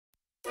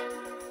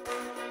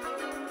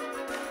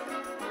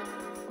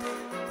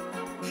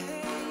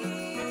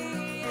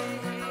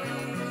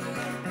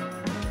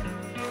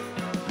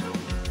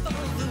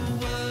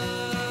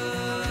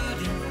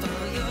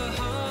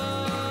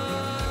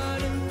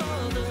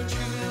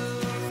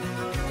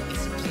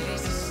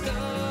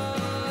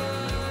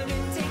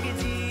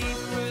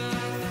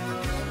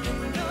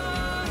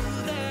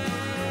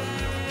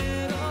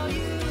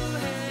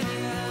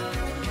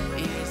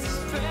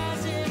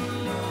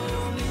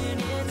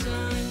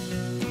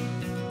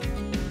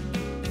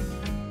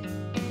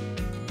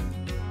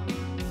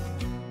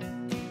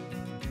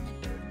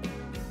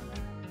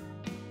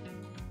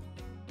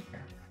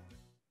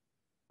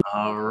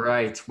All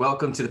right.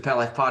 Welcome to the Pet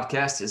Life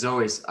Podcast. As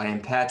always, I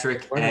am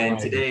Patrick, and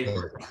today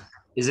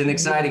is an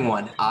exciting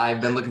one. I've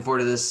been looking forward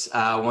to this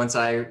once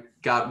I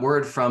got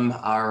word from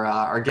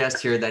our guest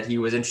here that he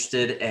was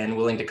interested and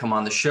willing to come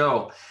on the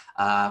show.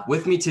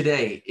 With me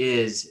today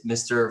is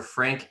Mr.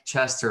 Frank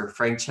Chester.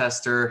 Frank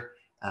Chester,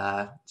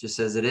 just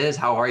as it is.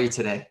 How are you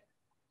today?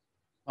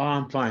 Oh,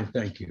 I'm fine,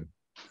 thank you.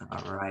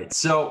 All right.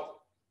 So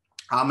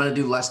I'm going to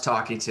do less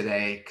talking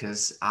today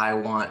because I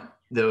want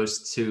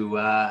those who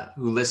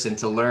listen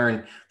to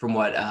learn from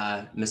what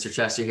Mr.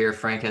 Chester here,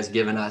 Frank, has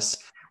given us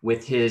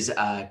with his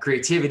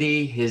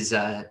creativity, his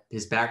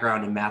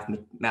background in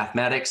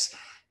mathematics,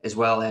 as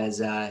well as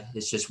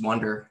his just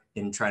wonder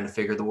in trying to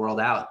figure the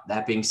world out.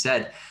 That being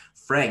said,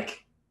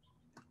 Frank,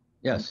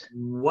 yes,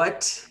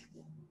 what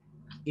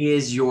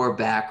is your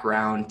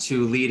background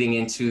to leading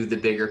into the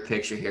bigger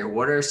picture here?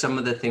 What are some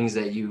of the things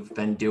that you've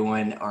been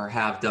doing or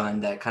have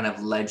done that kind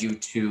of led you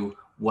to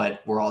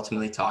what we're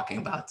ultimately talking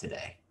about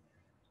today?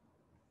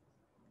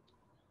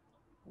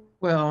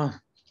 well,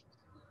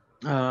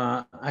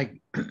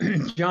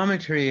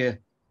 geometry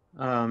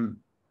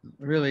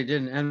really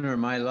didn't enter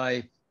my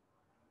life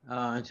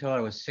until I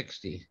was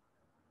 60.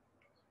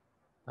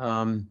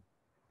 And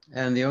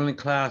the only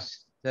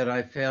class that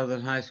I failed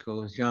in high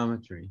school was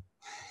geometry.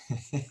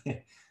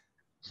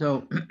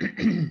 So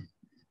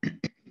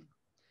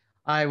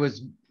I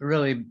was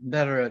really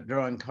better at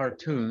drawing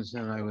cartoons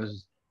than I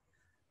was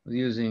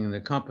using the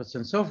compass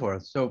and so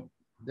forth. So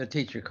the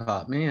teacher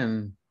caught me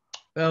and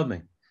failed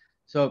me.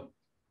 So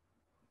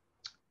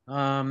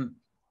I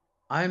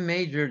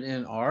majored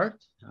in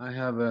art. I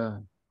have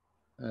a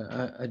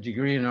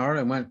degree in art.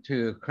 I went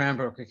to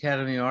Cranbrook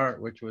Academy of Art,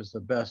 which was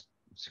the best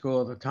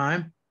school at the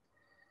time.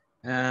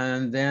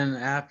 And then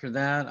after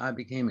that, I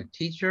became a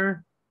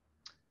teacher,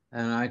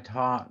 and I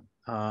taught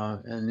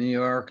in New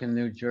York and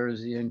New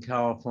Jersey and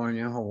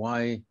California,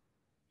 Hawaii,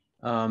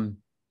 all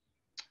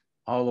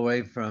the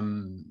way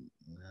from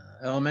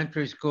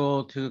elementary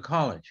school to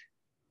college.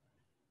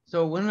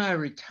 So when I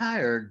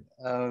retired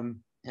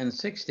in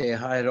 60,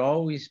 I had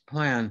always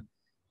planned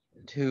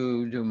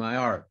to do my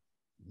art.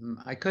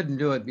 I couldn't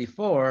do it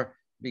before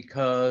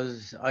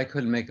because I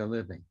couldn't make a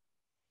living.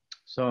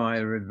 So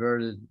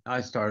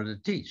I started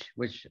to teach,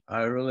 which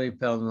I really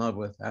fell in love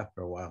with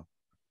after a while.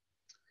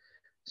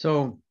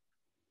 So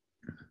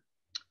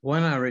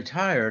when I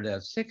retired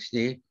at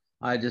 60,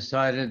 I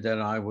decided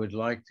that I would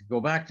like to go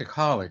back to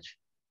college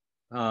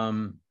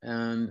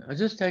and I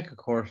just take a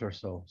course or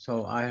so.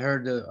 So I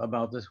heard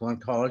about this one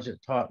college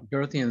that taught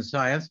Goethean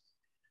science.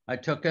 I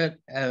took it,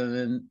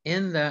 and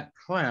in that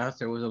class,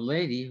 there was a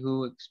lady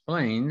who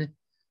explained,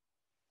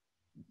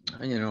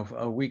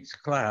 a week's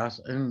class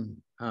in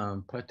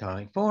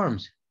Platonic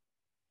forms.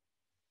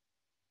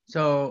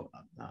 So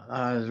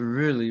I was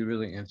really,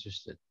 really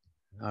interested.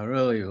 I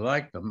really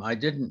liked them. I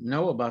didn't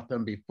know about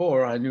them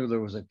before. I knew there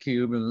was a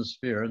cube and a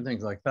sphere and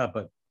things like that.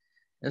 But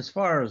as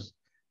far as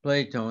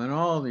Plato and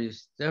all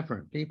these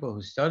different people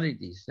who studied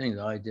these things,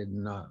 I did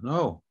not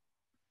know.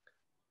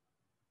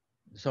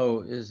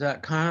 So is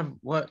that kind of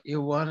what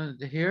you wanted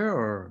to hear,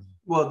 or?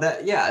 Well,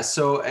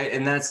 So,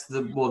 and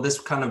this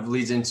kind of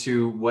leads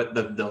into what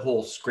the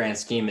whole grand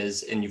scheme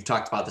is. And you've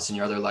talked about this in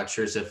your other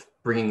lectures of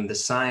bringing the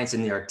science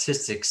and the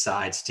artistic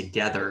sides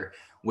together,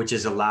 which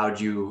has allowed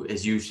you,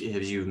 as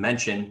you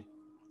mentioned,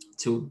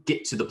 to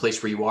get to the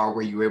place where you are,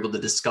 where you were able to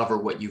discover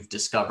what you've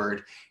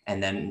discovered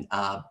and then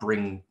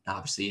bring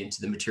obviously into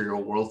the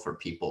material world for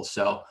people.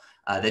 So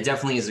that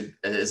definitely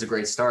is a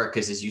great start,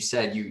 because as you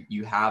said,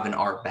 you have an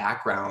art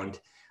background,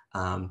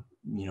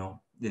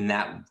 in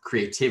that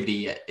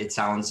creativity, it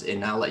sounds,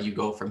 and I'll let you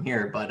go from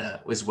here,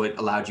 but was what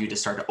allowed you to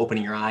start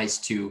opening your eyes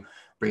to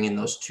bring in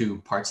those two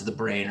parts of the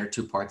brain or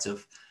two parts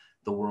of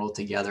the world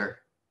together.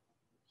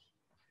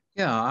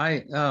 Yeah,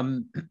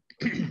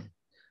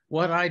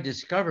 what I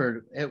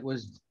discovered,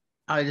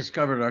 I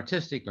discovered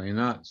artistically,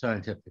 not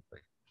scientifically.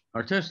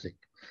 Artistic.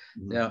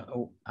 Mm-hmm. Yeah,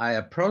 I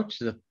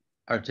approached it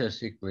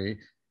artistically,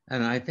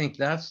 and I think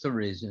that's the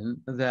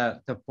reason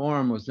that the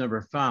form was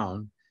never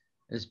found,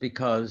 is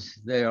because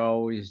they're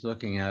always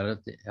looking at it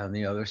on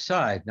the other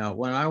side. Now,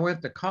 when I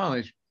went to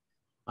college,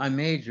 I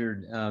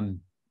majored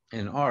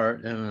in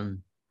art, and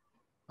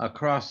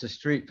across the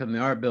street from the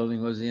art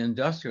building was the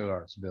industrial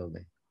arts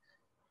building.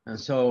 And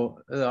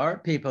so the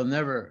art people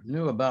never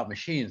knew about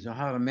machines or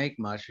how to make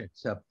much,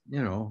 except,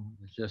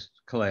 just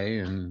clay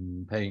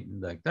and paint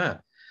and like that.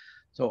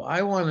 So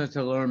I wanted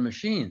to learn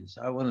machines.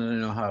 I wanted to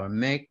know how to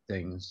make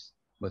things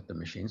with the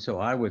machine. So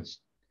I would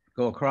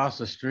go across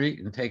the street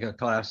and take a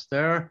class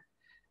there.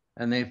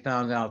 And they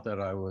found out that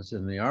I was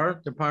in the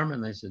art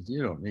department. They said,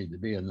 you don't need to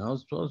be in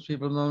those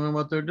people don't know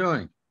what they're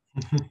doing.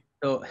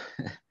 So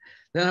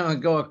then I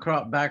would go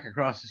back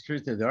across the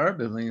street to the art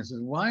building and said,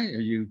 why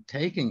are you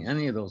taking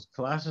any of those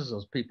classes?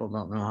 Those people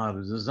don't know how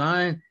to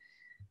design.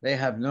 They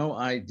have no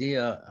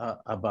idea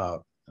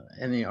about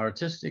any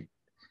artistic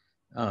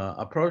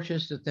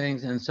approaches to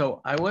things. And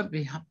so I went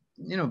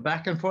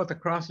back and forth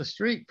across the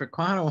street for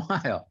quite a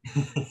while.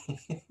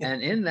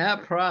 And in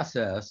that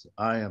process,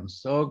 I am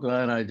so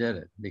glad I did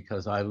it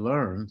because I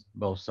learned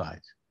both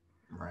sides.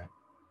 Right.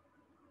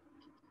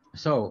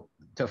 So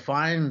to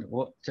find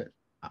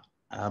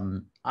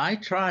I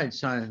tried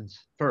science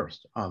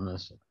first on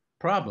this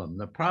problem.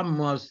 The problem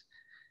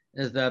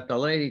is that the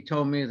lady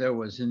told me there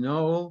was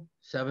no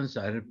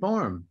seven-sided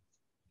form.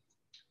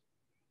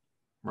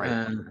 Right.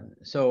 And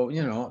so,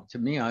 to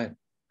me, I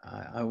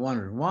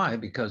wondered why,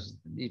 because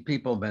these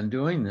people have been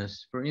doing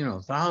this for,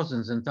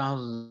 thousands and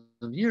thousands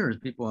of years.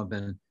 People have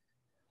been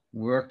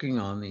working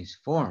on these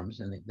forms,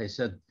 and they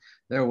said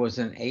there was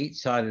an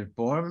 8-sided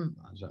form,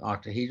 an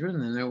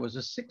octahedron, and there was a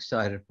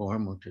 6-sided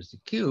form, which is the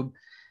cube.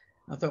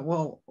 I thought,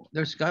 well,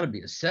 there's got to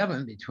be a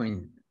 7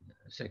 between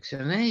 6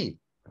 and 8,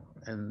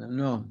 and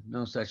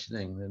no such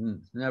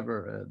thing.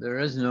 Never, there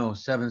is no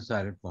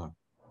 7-sided form.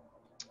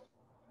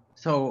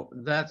 So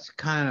that's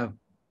kind of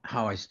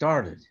how I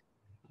started.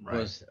 Right.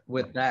 Was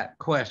with that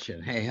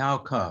question. Hey, how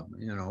come?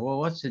 Well,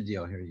 what's the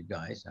deal here, you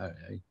guys?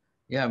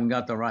 You haven't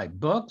got the right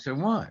books or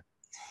what?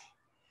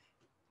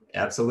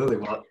 Absolutely.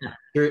 Well,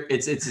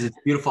 it's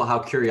beautiful how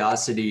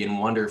curiosity and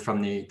wonder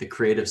from the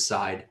creative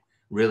side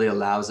really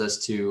allows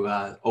us to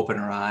open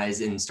our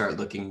eyes and start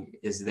looking,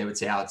 as they would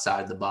say,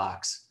 outside the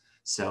box.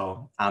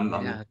 So I'm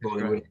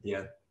totally with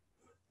you.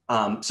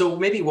 So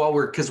maybe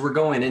because we're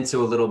going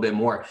into a little bit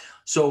more.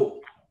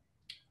 So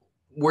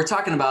we're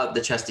talking about the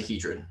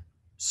Chestahedron.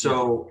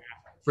 So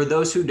for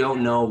those who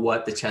don't know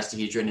what the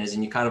Chestahedron is,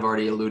 and you kind of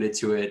already alluded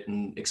to it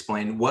and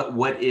explained,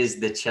 what is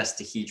the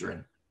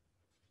Chestahedron?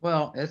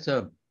 Well, it's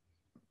a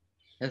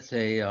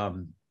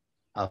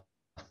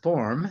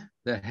form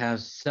that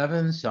has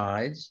 7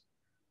 sides,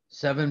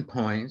 7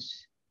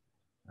 points,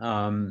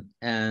 and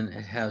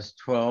it has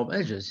 12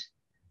 edges.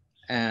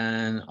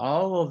 And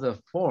all of the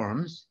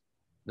forms,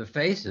 the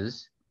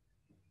faces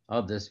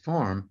of this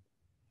form,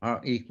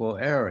 are equal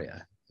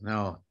area.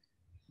 Now,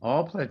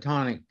 all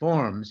Platonic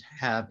forms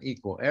have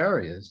equal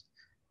areas,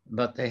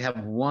 but they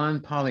have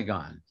 1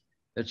 polygon.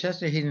 The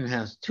Chestahedron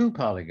has 2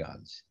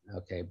 polygons,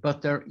 okay,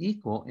 but they're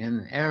equal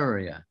in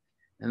area.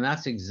 And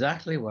that's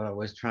exactly what I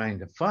was trying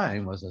to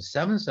find, was a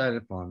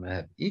 7-sided form that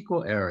had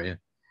equal area.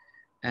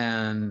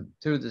 And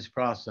through this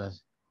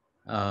process,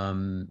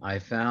 I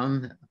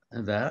found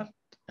that,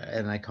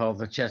 and I called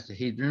the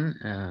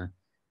Chestahedron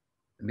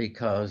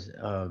because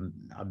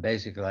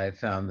basically I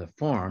found the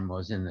form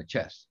was in the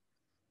chest.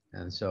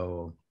 And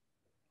so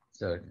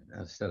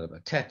instead of a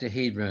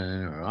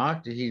tetrahedron or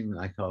octahedron,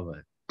 I call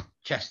it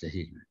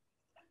Chestahedron.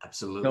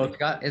 Absolutely.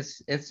 So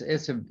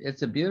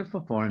it's a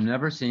beautiful form,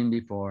 never seen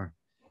before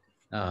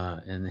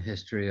in the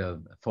history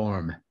of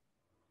form.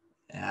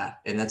 Yeah,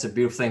 and that's a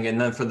beautiful thing. And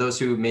then for those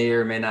who may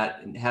or may not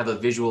have a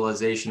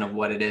visualization of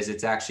what it is,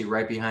 it's actually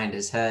right behind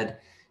his head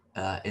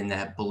in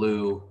that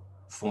blue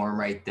form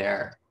right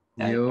there.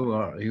 You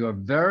are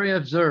very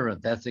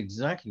observant. That's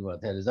exactly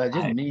what that is. I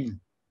didn't mean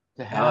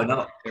to have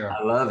it there.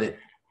 I love it.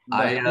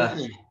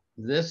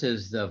 This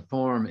is the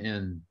form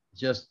in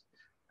just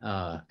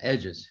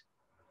edges,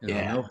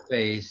 no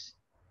face,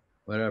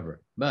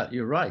 whatever. But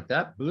you're right.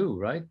 That blue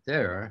right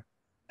there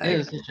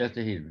is the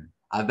Chestahedron.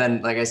 I've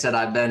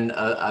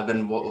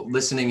been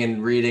listening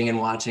and reading and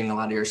watching a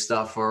lot of your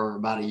stuff for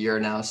about a year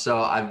now.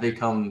 So I've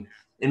become,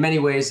 in many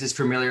ways, as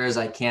familiar as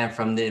I can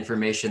from the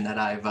information that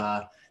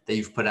that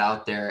you've put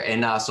out there,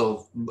 and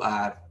also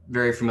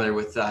very familiar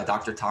with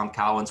Dr. Tom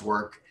Cowan's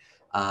work.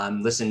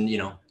 Listen,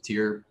 to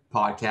your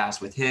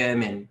podcast with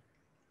him, and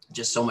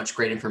just so much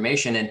great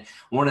information. And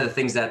one of the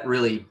things that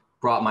really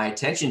brought my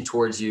attention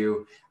towards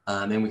you,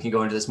 and we can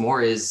go into this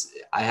more, is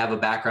I have a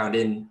background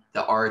in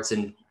the arts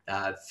and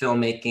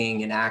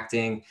filmmaking and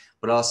acting,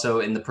 but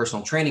also in the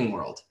personal training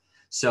world.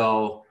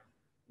 So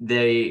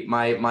my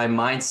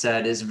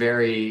mindset is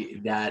very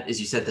that, as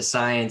you said, the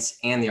science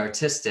and the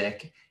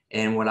artistic.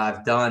 And what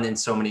I've done in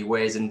so many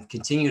ways and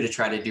continue to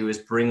try to do is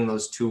bring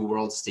those two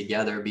worlds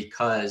together,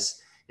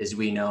 because as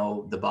we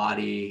know, the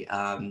body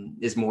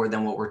is more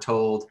than what we're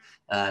told,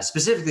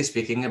 specifically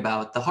speaking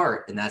about the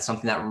heart. And that's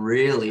something that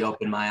really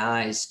opened my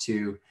eyes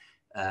to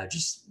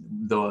just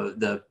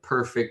the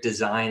perfect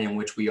design in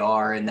which we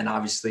are. And then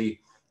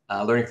obviously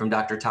learning from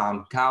Dr.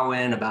 Tom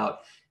Cowan about,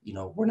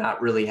 we're not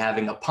really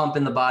having a pump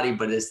in the body,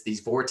 but it's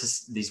these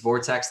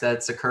vortex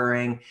that's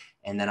occurring.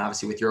 And then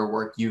obviously with your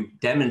work, you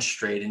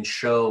demonstrate and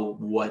show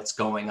what's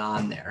going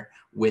on there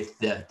with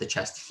the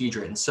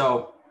Chestahedron.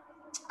 So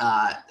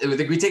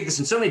we take this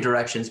in so many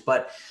directions,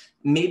 but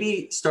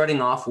maybe starting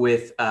off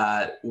with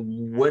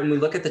when we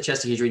look at the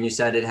Chestahedron, you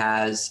said it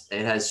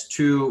has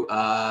 2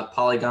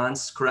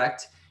 polygons,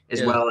 correct?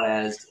 As well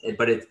as,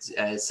 but it's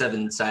a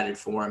 7-sided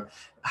form.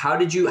 How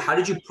did you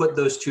put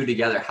those two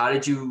together? How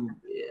did you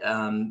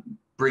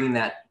bring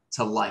that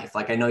to life?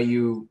 Like, I know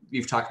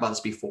you've talked about this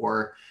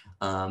before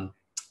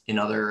in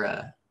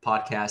other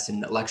podcasts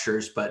and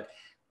lectures, but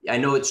I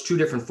know it's 2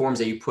 different forms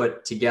that you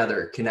put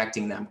together,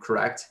 connecting them,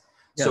 correct?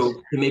 Yes. So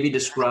can maybe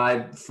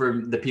describe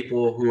for the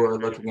people who are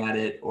looking at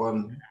it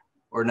or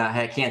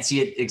not, can't see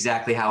it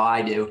exactly how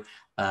I do,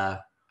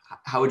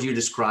 how would you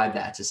describe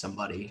that to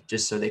somebody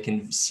just so they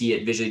can see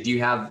it visually? Do you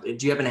happen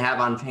to have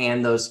on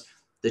hand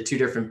the two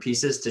different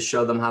pieces to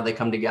show them how they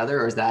come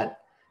together? Or is that,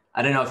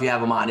 I don't know if you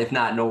have them on, if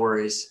not, no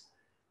worries.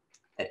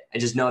 I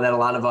just know that a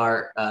lot of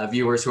our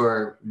viewers who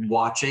are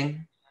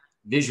watching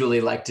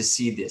visually like to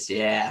see this.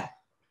 Yeah.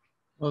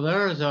 Well,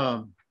 there's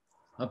a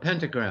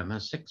pentagram, a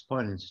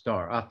 6-pointed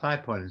star, a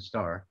 5-pointed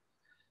star.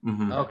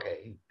 Mm-hmm.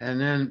 Okay.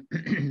 And then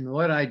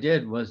what I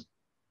did was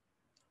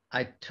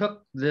I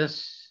took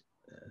this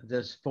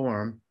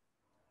form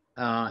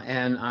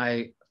and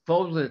I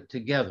folded it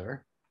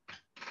together.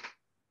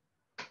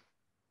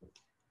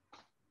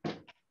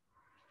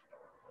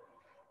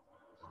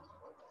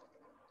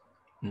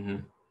 Mm-hmm.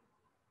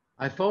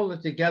 I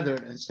folded together,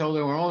 and so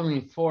there were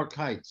only 4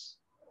 kites.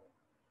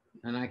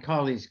 And I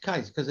call these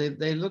kites because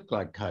they look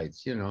like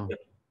kites, you know. Yep.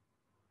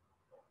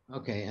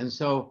 Okay, and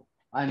so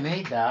I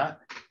made that.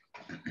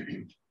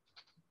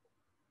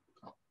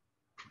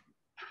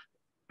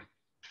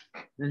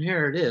 And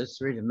here it is,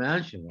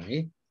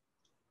 3-dimensionally.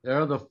 There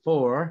are the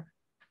 4,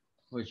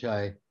 which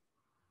I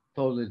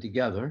folded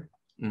together.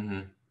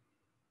 Mm-hmm.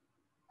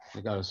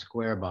 I got a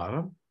square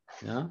bottom,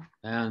 yeah,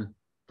 and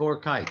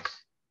 4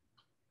 kites.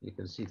 You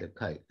can see the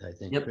kite, I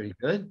think, yep. Pretty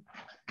good.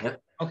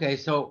 Yep. Okay,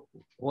 so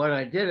what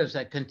I did is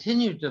I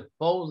continued to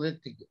fold it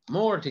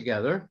more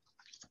together.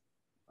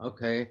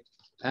 Okay,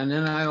 and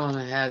then I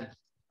only had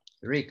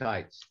 3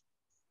 kites.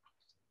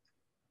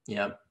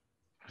 Yep.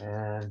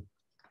 And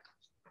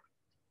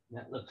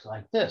that looks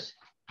like this.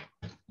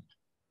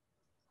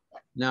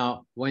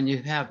 Now, when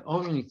you have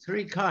only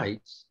 3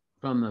 kites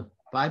from the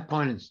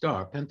 5-pointed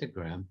star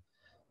pentagram,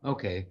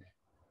 okay,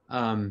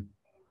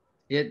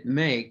 it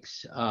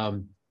makes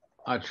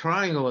a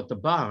triangle at the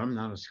bottom,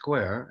 not a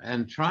square,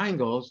 and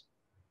triangles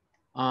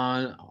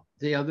on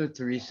the other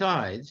 3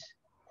 sides,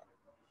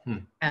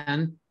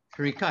 and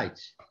 3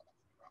 kites.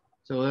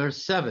 So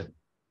there's 7.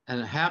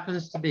 And it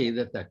happens to be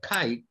that the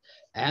kite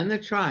and the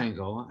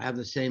triangle have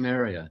the same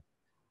area.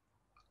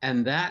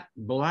 And that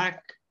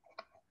black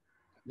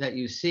that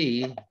you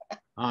see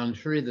on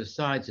 3 of the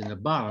sides and the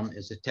bottom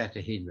is a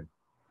tetrahedron.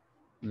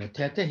 And the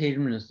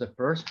tetrahedron is the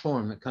first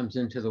form that comes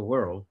into the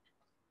world.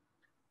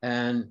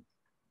 And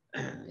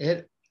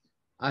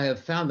I have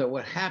found that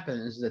what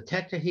happens is the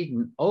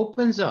tetrahedron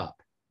opens up.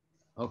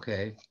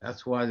 Okay,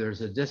 that's why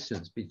there's a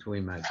distance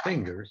between my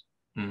fingers.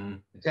 Mm-hmm.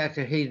 The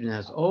tetrahedron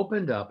has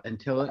opened up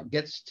until it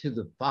gets to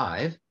the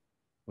 5,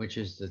 which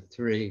is the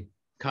 3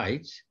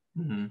 kites,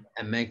 mm-hmm.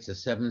 and makes a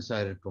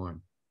 7-sided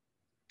form.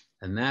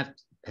 And that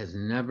has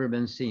never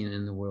been seen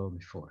in the world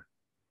before.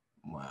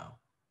 Wow.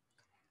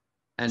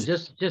 And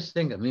just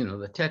think of,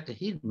 the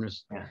tetrahedron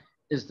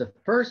is the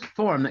first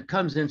form that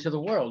comes into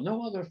the world.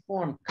 No other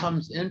form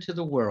comes into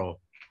the world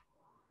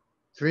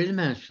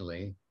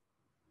 3-dimensionally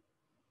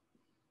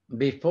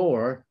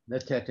before the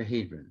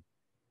tetrahedron.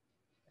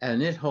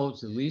 And it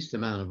holds the least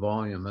amount of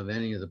volume of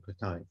any of the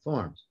Platonic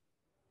forms.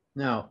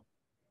 Now,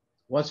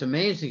 what's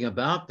amazing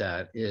about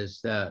that is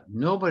that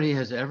nobody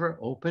has ever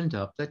opened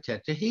up the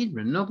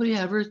tetrahedron. Nobody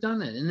ever has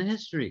done it in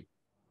history.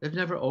 They've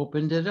never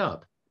opened it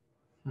up.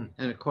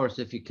 And of course,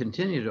 if you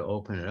continue to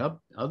open it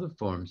up, other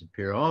forms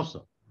appear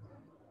also.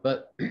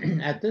 But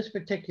at this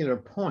particular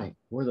point,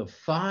 where the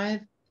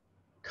 5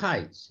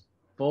 kites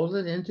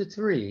folded into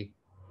 3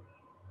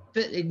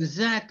 fit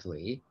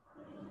exactly,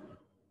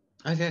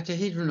 a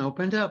tetrahedron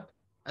opened up.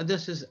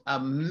 This is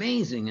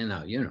amazing.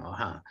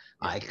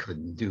 I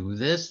couldn't do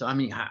this. I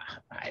mean,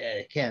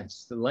 I can't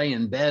lay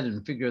in bed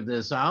and figure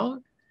this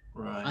out.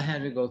 Right. I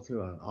had to go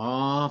through an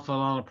awful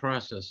lot of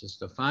processes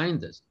to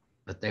find this,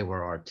 but they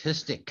were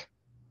artistic.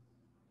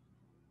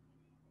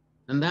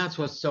 And that's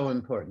what's so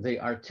important. The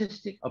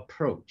artistic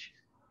approach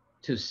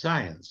to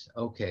science,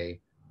 okay,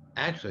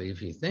 actually,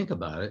 if you think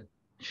about it,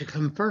 should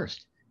come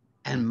first.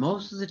 And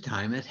most of the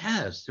time it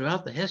has.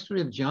 Throughout the history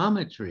of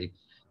geometry,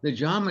 the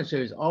geometry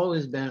has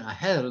always been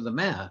ahead of the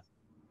math,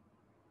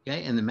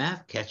 okay? And the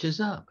math catches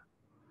up.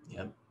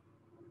 Yep.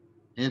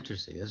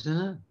 Interesting, isn't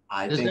it?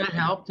 Does that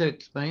help to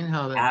explain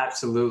how that?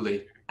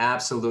 Absolutely.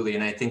 Absolutely.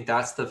 And I think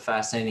that's the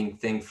fascinating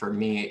thing for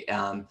me,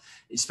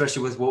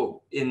 especially with what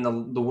in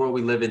the world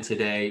we live in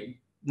today,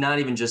 not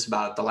even just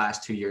about the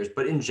last 2 years,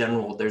 but in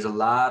general, there's a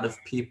lot of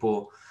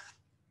people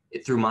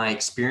through my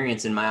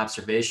experience and my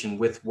observation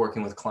with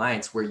working with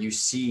clients where you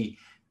see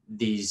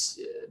these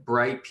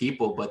bright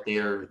people, but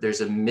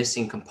there's a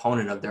missing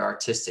component of their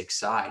artistic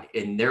side.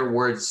 In their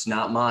words,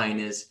 not mine,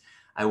 is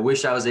I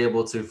wish I was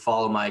able to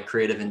follow my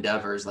creative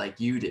endeavors like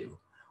you do,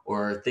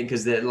 or think,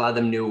 because a lot of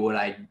them knew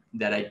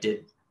that I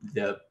did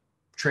the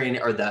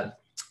training or the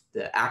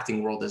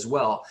acting world as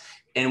well.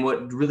 And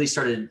what really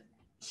started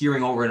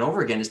hearing over and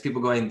over again is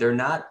people going, they're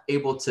not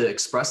able to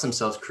express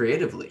themselves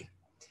creatively.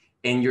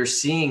 And you're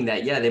seeing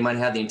that, yeah, they might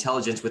have the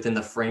intelligence within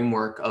the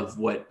framework of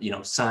what,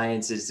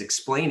 science is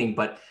explaining,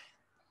 but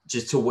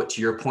just to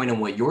your point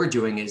and what you're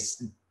doing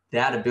is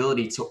that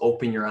ability to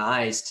open your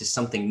eyes to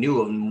something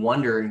new and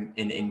wonder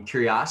and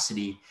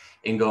curiosity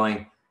and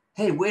going,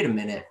 hey, wait a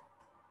minute.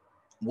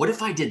 What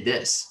if I did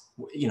this?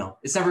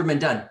 It's never been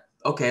done.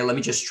 Okay, let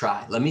me just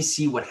try. Let me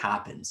see what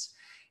happens.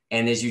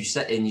 And as you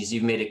said, and as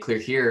you've made it clear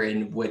here,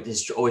 and what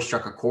has always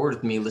struck a chord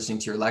with me listening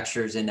to your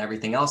lectures and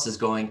everything else is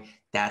going,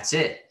 that's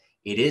it.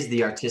 It is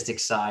the artistic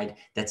side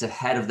that's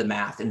ahead of the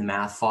math, and the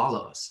math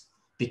follows.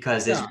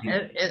 Because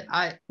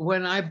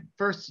when I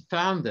first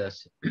found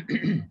this,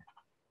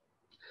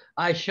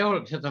 I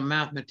showed it to the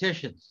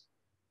mathematicians,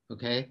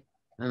 okay?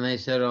 And they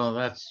said, oh,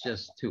 that's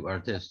just too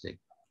artistic.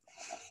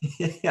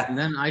 Yeah. And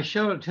then I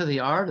showed it to the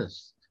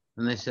artists,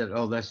 and they said,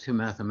 oh, that's too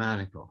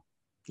mathematical.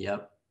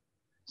 Yep.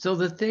 So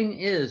the thing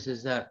is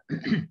that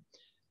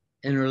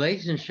in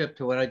relationship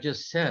to what I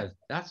just said,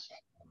 that's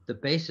the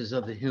basis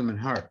of the human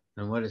heart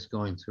and what it's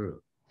going through.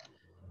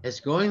 It's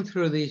going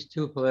through these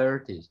two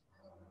polarities.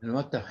 And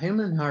what the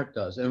human heart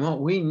does, and what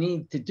we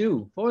need to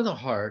do for the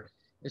heart,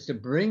 is to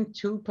bring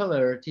two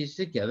polarities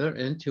together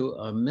into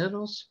a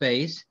middle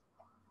space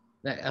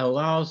that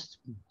allows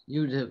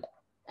you to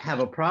have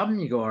a problem,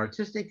 you go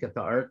artistic. If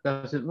the art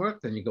doesn't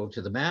work, then you go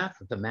to the math.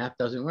 If the math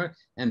doesn't work,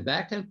 and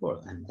back and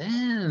forth. And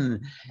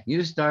then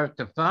you start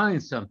to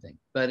find something.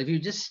 But if you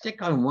just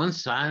stick on one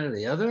side or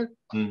the other,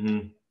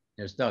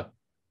 you're stuck.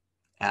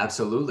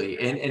 Absolutely.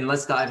 And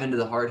let's dive into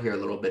the heart here a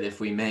little bit, if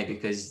we may,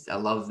 because I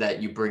love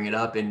that you bring it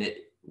up. And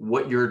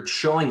what you're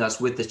showing us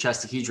with the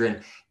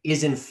Chestahedron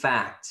is, in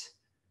fact,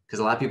 because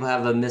a lot of people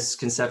have a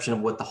misconception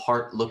of what the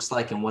heart looks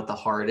like and what the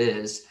heart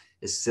is.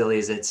 As silly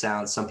as it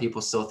sounds, some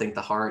people still think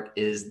the heart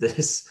is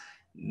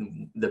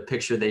the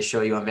picture they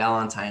show you on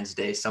Valentine's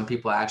Day. Some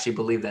people actually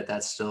believe that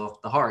that's still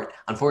the heart,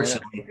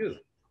 unfortunately. Yeah,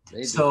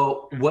 they do.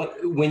 So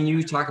when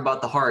you talk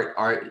about the heart,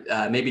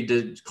 maybe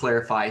to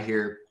clarify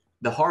here,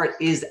 the heart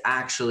is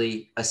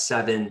actually a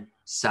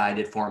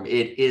 7-sided form.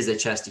 It is a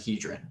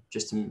chestahedron,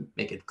 just to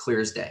make it clear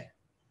as day.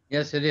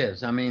 Yes, it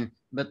is. I mean,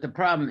 but the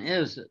problem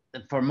is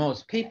that for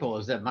most people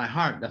is that my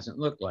heart doesn't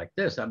look like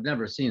this. I've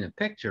never seen a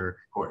picture,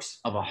 of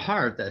course, of a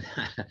heart that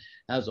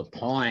has a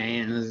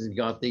plane, has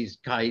got these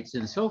kites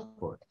and so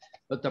forth.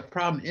 But the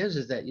problem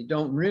is that you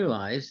don't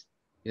realize,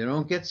 you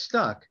don't get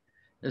stuck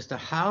as to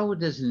how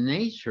does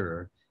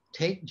nature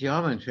take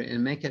geometry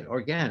and make it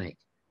organic?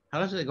 How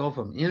does it go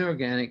from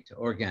inorganic to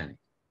organic?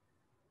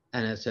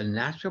 And it's a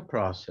natural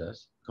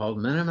process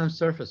called minimum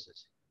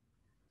surfaces.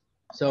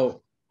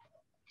 So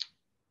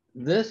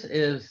this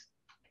is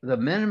the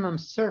minimum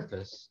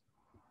surface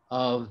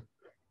of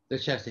the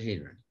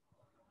Chestahedron.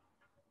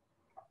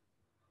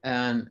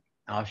 And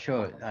I'll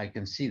show it. I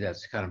can see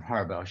that's kind of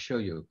hard, but I'll show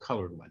you a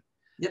colored one.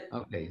 Yep.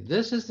 Okay,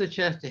 this is the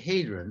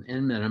Chestahedron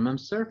in minimum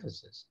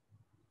surfaces.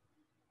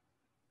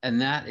 And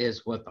that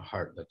is what the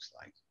heart looks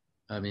like.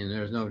 I mean,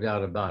 there's no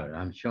doubt about it.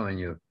 I'm showing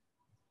you,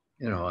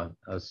 you know,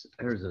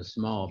 here's a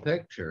small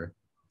picture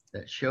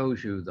that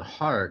shows you the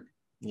heart.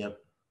 Yep.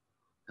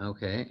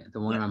 Okay, the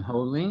one I'm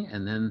holding,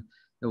 and then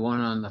the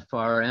one on the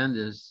far end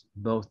is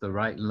both the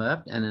right and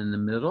left, and in the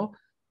middle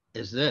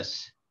is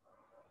this.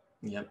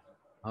 Yep.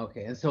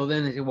 Okay, and so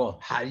then they say, well,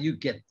 how do you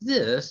get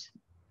this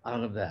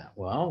out of that?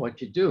 Well,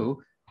 what you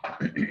do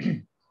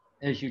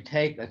is you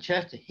take a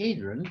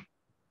Chestahedron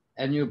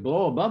and you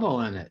blow a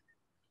bubble in it.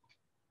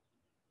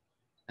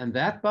 And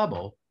that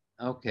bubble,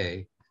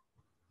 okay,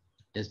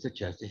 is the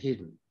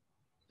Chestahedron.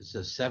 It's a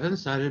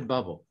 7-sided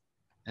bubble,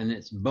 and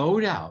it's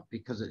bowed out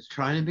because it's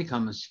trying to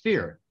become a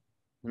sphere.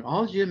 And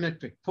all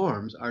geometric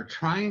forms are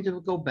trying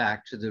to go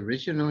back to the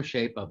original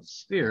shape of a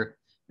sphere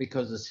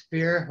because the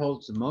sphere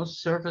holds the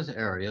most surface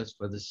areas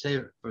for the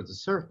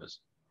surface.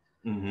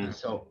 And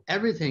so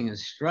everything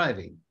is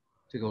striving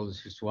to go.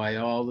 This is why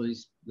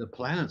the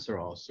planets are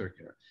all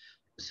circular.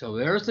 So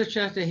there's the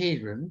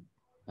Chestahedron,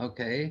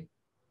 okay?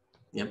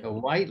 Yep. The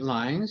white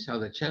lines are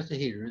the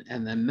Chestahedron,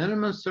 and the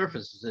minimum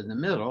surfaces in the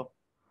middle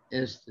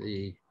is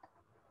the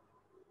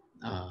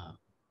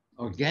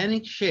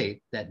organic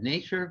shape that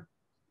nature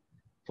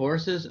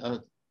forces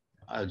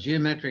a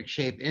geometric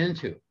shape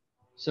into.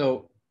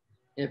 So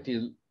if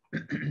you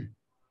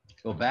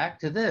go back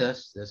to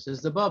this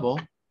is the bubble.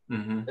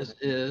 This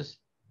is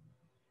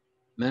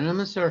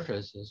minimum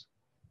surfaces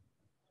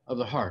of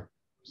the heart.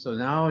 So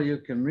now you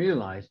can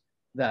realize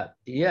that,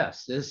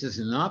 yes, this is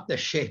not the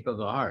shape of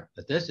the heart,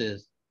 but this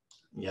is.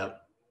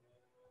 Yep.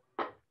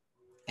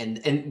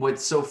 And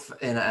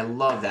I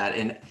love that.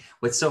 And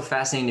what's so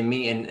fascinating to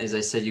me, and as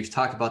I said, you've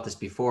talked about this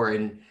before,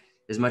 and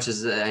as much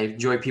as I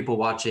enjoy people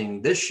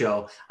watching this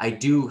show, I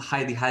do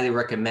highly, highly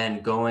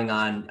recommend going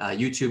on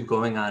YouTube,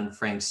 going on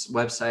Frank's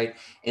website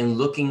and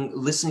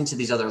listening to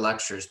these other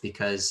lectures,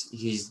 because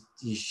he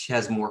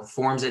has more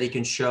forms that he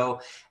can show.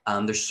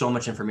 There's so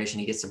much information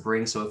he gets to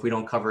bring. So if we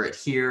don't cover it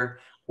here,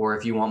 or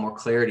if you want more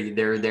clarity,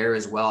 they're there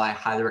as well. I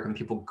highly recommend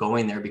people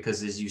going there,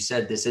 because as you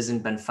said, this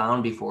hasn't been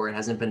found before. It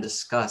hasn't been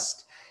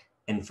discussed.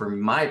 And for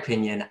my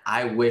opinion,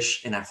 I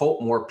wish and I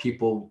hope more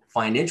people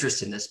find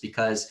interest in this,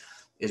 because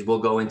as we'll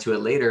go into it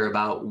later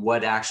about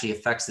what actually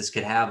effects this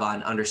could have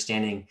on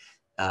understanding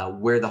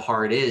where the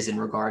heart is in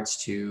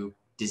regards to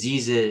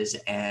diseases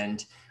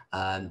and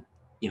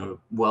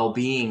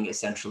well-being,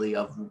 essentially,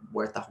 of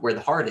where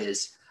the heart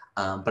is.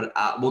 But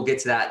we'll get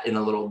to that in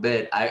a little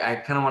bit. I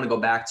kind of want to go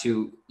back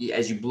to,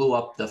 as you blew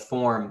up the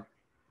form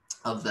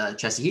of the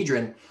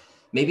Chestahedron,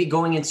 maybe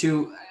going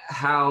into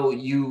how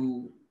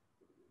you,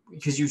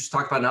 because you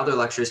talked about in other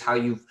lectures, how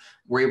you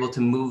were able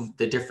to move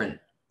the different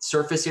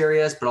surface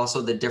areas, but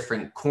also the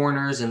different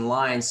corners and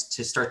lines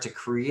to start to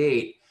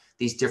create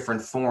these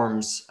different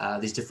forms,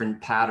 these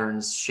different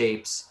patterns,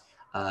 shapes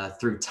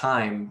through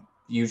time.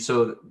 You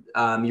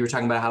were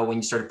talking about how when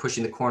you started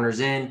pushing the corners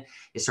in,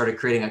 it started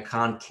creating a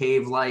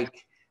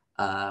concave-like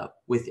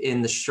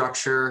within the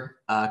structure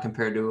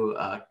compared to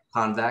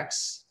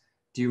convex.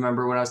 Do you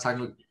remember what I was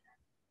talking about?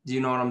 Do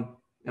you know what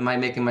am I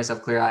making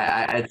myself clear?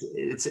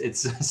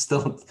 It's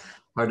still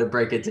hard to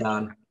break it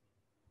down.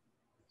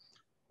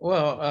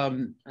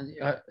 Well,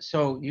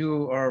 so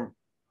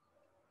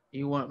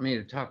you want me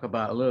to talk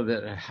about a little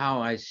bit of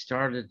how I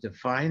started to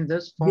find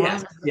this form?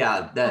 Yes,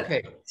 yeah,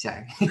 Okay.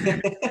 Sorry.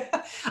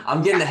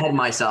 I'm getting ahead of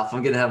myself.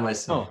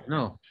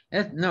 No,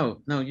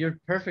 you're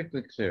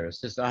perfectly clear.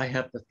 It's just I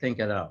have to think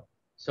it out.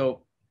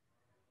 So,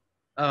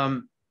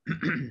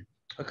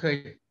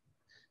 okay,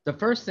 the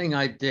first thing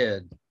I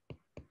did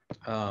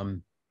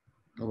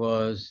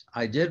was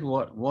I did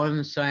what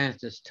one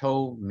scientist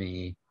told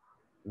me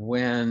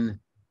when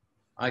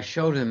I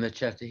showed him the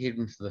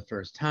Chestahedron for the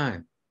first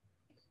time.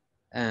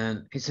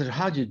 And he said,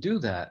 how'd you do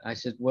that? I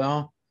said,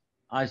 well,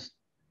 I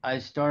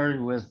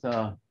started with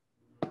a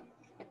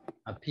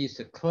piece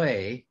of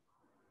clay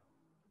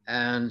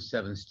and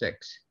 7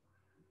 sticks.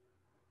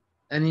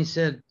 And he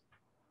said,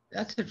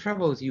 that's the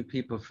trouble with you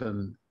people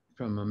from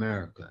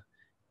America.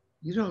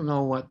 You don't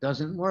know what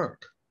doesn't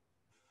work.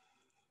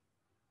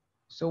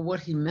 So what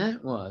he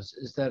meant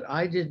is that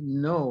I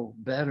didn't know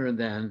better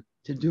than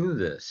to do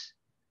this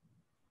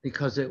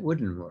because it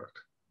wouldn't work,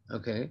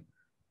 okay?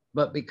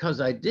 But because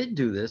I did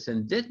do this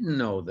and didn't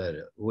know that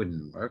it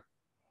wouldn't work,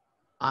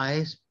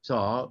 I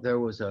saw there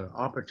was an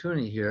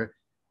opportunity here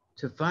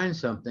to find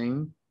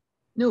something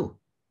new.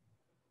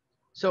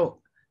 So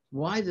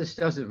why this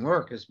doesn't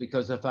work is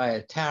because if I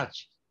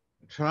attach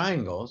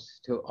triangles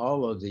to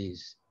all of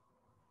these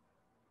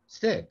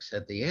sticks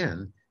at the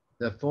end,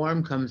 the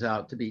form comes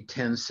out to be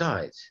 10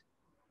 sides.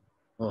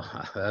 Well,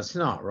 that's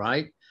not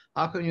right.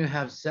 How can you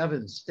have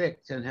 7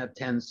 sticks and have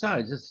 10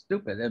 sides? It's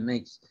stupid.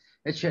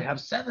 It should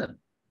have 7,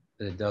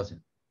 but it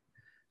doesn't.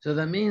 So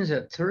that means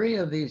that 3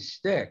 of these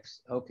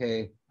sticks,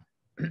 okay,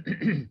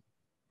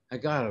 I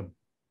gotta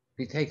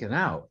be taken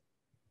out.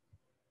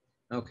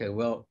 Okay,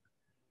 well,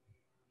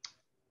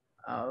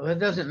 that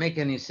doesn't make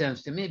any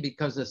sense to me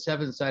because the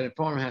 7-sided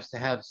form has to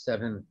have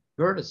 7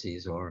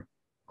 vertices or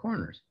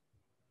corners.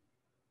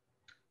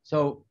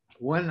 So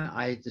when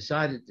I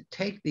decided to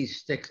take these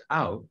sticks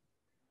out,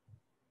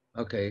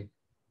 okay,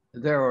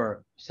 there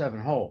were 7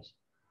 holes.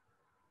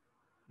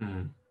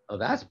 Oh,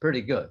 that's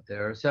pretty good.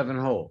 There are 7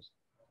 holes.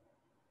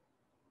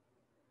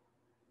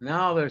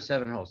 Now there's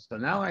 7 holes. So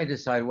now I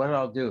decide what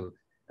I'll do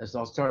is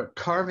I'll start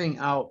carving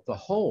out the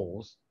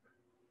holes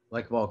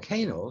like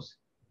volcanoes,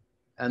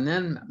 and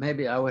then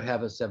maybe I would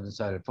have a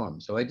 7-sided form.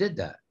 So I did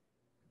that.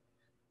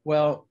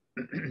 Well,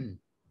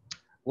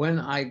 when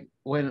I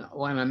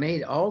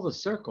made all the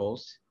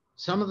circles,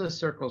 some of the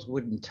circles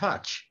wouldn't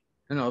touch,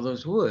 and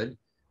others would,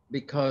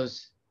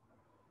 because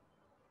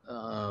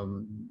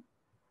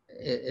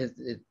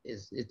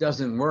it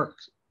doesn't work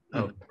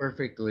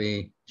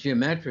perfectly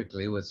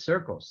geometrically with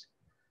circles.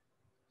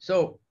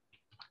 So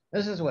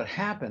this is what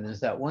happened, is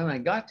that when I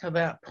got to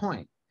that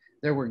point,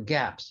 there were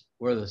gaps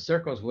where the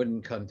circles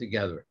wouldn't come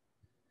together.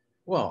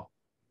 Well,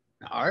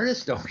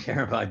 artists don't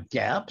care about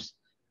gaps.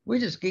 We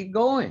just keep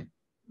going.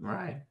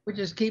 Right. We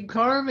just keep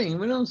carving.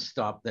 We don't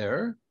stop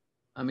there.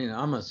 I mean,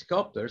 I'm a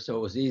sculptor, so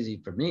it was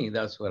easy for me.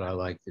 That's what I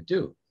like to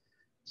do.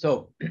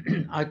 So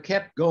I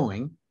kept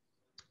going,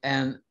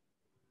 and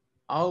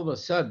all of a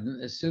sudden,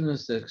 as soon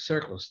as the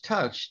circles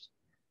touched,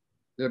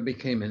 there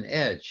became an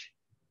edge.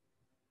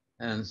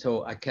 And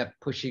so I kept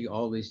pushing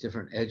all these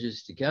different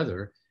edges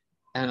together,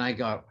 and I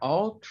got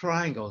all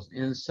triangles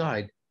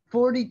inside,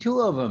 42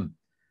 of them,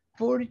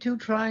 42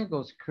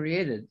 triangles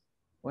created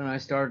when I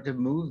started to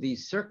move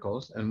these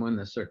circles, and when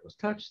the circles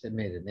touched, they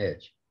made an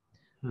edge.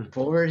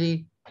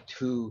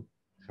 42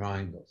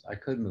 triangles. I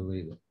couldn't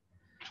believe it.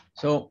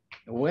 So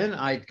when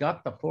I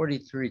got the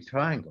 43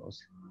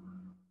 triangles,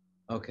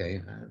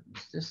 okay, I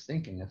was just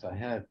thinking if I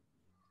had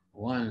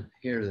one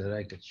here that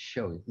I could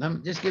show you.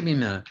 Just give me a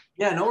minute.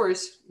 Yeah, no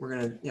worries.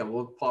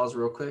 We'll pause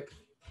real quick.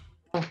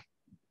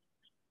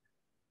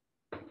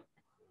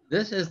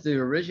 This is the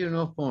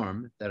original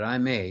form that I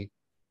made,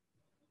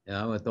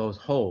 with those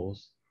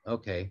holes.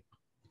 Okay.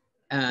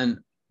 And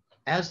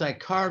as I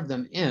carved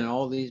them in,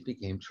 all these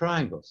became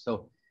triangles.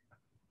 So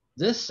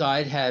this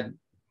side had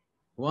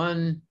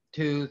 1,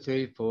 2,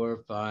 3,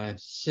 4, 5,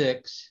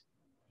 6.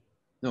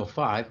 No,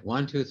 5.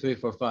 1, 2, 3,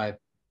 4, 5.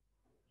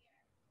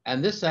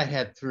 And this side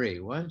had 3.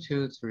 1,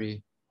 2,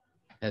 3.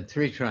 Had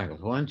 3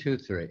 triangles. 1, 2,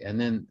 3. And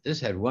then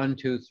this had 1,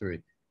 2, 3.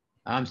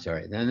 I'm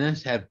sorry. Then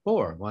this had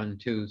 4. 1,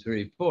 2,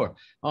 3, 4.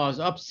 I was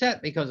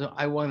upset because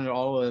I wanted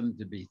all of them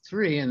to be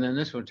 3, and then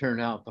this one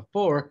turned out to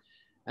 4.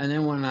 And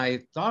then when I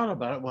thought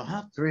about it,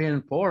 well, 3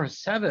 and 4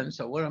 is 7.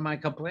 So what am I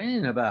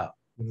complaining about?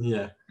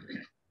 Yeah.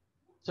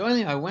 So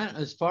anyway, I went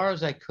as far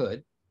as I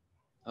could.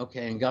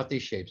 Okay, and got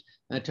these shapes.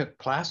 And I took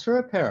plaster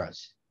of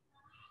Paris,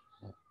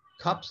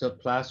 cups of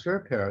plaster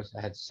of Paris.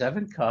 I had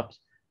 7 cups,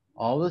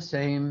 all the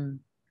same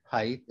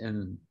height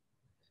and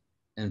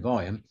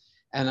volume.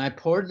 And I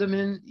poured them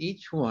in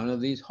each one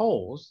of these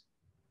holes.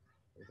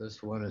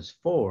 This one is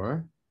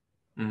 4,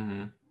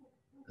 Mm-hmm.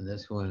 and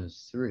this one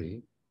is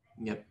 3.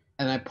 Yep.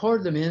 And I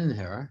poured them in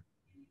there.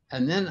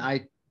 And then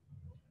I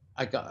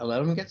let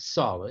them get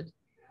solid.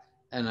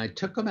 And I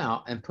took them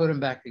out and put them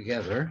back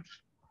together.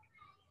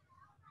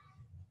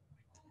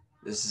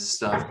 This is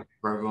stuff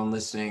for everyone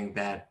listening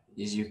that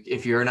is you.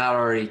 If you're not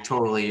already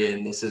totally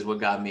in, this is what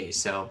got me.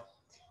 So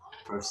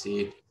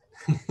proceed.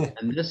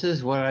 And this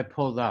is what I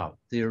pulled out.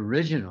 The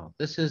original.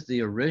 This is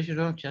the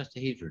original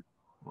Chestahedron.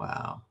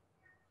 Wow.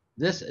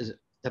 This is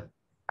the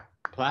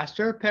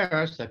plaster of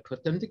Paris. I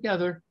put them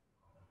together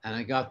and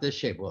I got this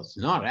shape. Well, it's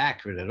not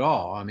accurate at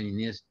all. I mean,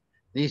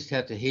 these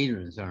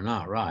tetrahedrons are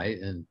not right.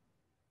 And,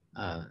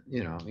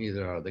 you know,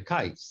 either are the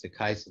kites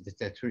of the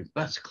tetrahedrons,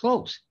 but it's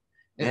close.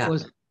 Yeah.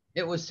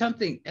 It was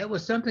something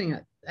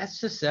that's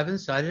the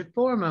 7-sided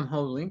form I'm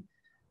holding,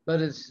 but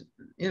it's,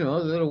 you know, a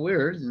little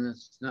weird and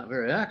it's not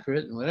very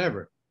accurate and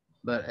whatever.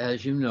 But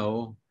as you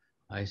know,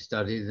 I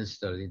studied and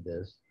studied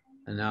this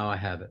and now I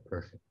have it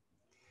perfect.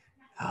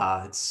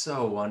 It's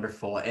so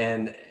wonderful.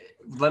 And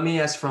let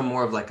me ask from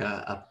more of like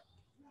a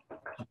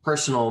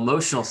personal,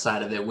 emotional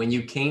side of it. When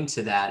you came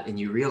to that and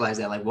you realized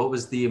that, like, what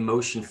was the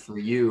emotion for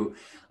you?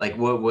 Like,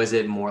 what was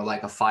it, more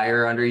like a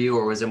fire under you,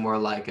 or was it more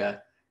like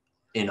a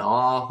in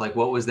awe? Like,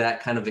 what was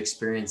that kind of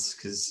experience?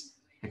 Because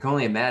I can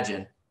only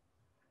imagine.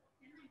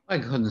 I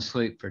couldn't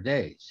sleep for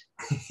days.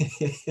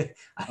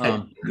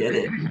 I get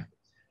it.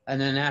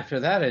 And then after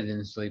that, I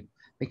didn't sleep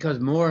because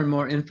more and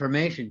more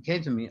information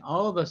came to me.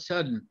 All of a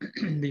sudden,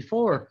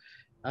 before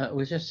it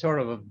was just sort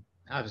of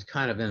I was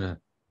kind of in a,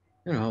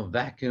 you know,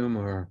 vacuum,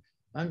 or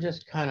I'm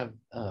just kind of,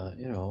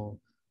 you know,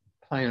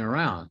 playing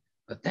around.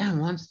 But then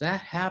once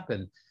that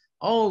happened,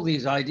 all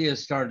these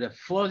ideas started to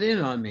flood in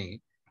on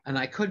me and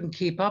I couldn't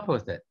keep up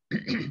with it.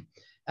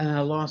 And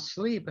I lost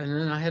sleep. And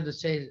then I had to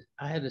say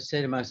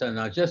to myself,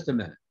 now just a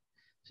minute.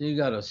 So you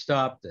got to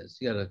stop this.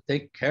 You got to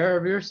take care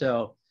of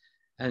yourself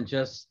and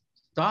just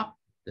stop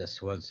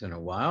this once in a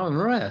while and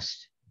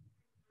rest.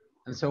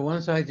 And so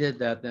once I did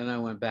that, then I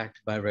went back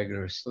to my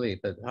regular sleep.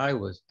 But I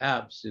was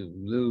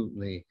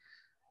absolutely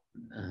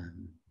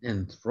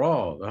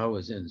enthralled. I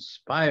was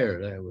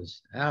inspired. I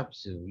was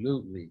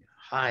absolutely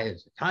high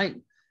as a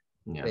kite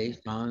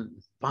based on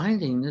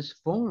finding this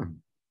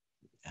form.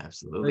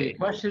 Absolutely. So your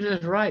question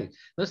is right.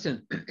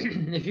 Listen,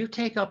 if you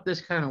take up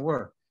this kind of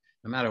work,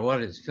 no matter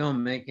what it's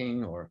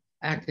filmmaking or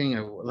acting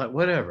or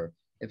whatever,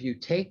 if you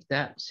take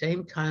that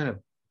same kind of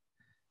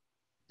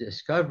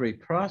discovery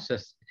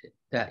process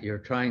that you're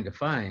trying to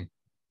find,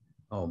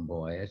 oh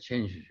boy, it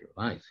changes your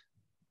life.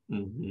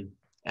 Mm-hmm.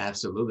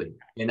 Absolutely.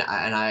 And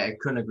I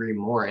couldn't agree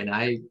more. And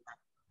I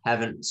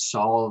haven't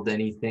solved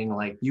anything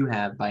like you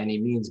have by any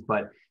means,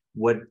 but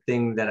what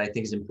thing that I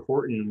think is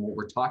important and what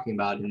we're talking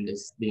about in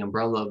this, the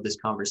umbrella of this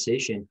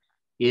conversation,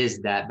 is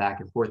that back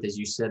and forth, as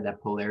you said,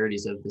 that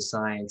polarities of the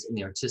science and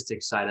the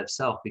artistic side of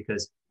self,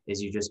 because as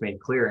you just made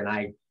clear, and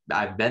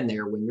I've been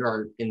there, when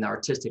you're in the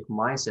artistic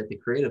mindset, the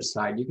creative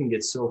side, you can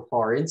get so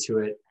far into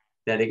it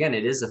that, again,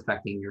 it is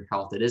affecting your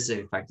health. It is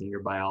affecting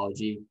your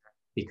biology,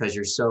 because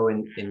you're so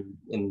in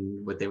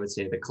what they would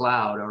say the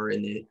cloud, or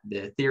in the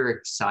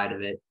etheric side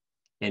of it,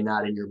 and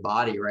not in your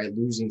body, right?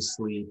 Losing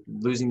sleep,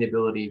 losing the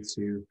ability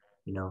to,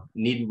 you know,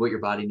 need what your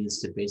body needs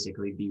to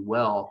basically be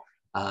well.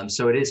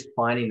 So it is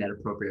finding that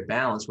appropriate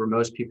balance, where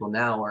most people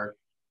now are,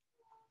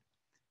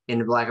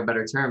 in lack of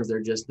better terms,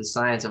 they're just the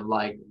science of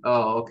like,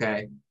 oh,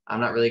 okay, I'm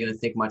not really going to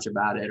think much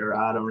about it, or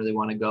I don't really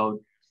want to go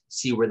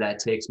see where that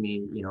takes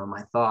me, you know,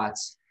 my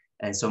thoughts.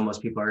 And so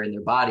most people are in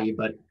their body,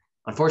 but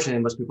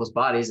unfortunately, most people's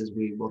bodies, as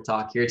we will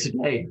talk here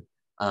today,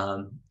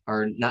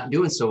 are not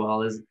doing so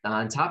well as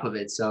on top of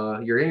it. So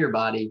you're in your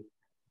body,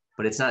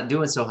 but it's not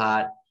doing so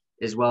hot,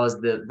 as well as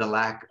the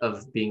lack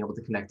of being able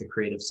to connect the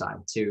creative side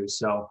too.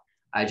 So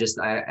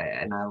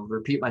and I'll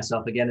repeat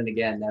myself again and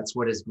again, that's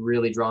what has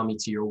really drawn me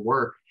to your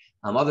work.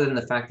 Other than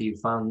the fact that you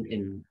found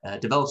and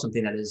developed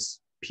something that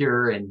is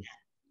pure and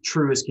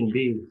true as can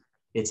be,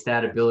 it's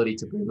that ability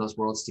to bring those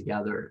worlds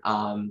together.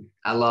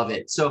 I love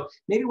it. So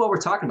maybe while we're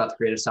talking about the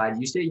creative side,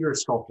 you say you're a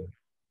sculptor.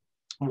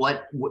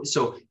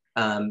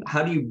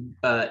 How do you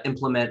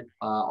implement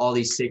all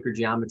these sacred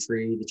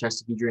geometry, the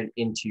Chestahedron,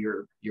 into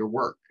your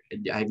work?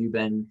 Have you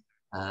been,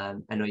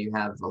 I know you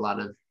have a lot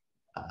of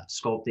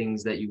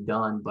sculptings that you've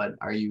done, but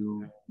are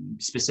you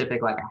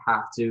specific, like I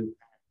have to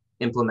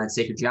implement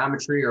sacred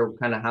geometry, or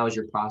kind of how is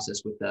your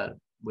process with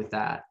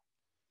that?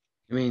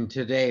 I mean,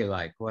 today,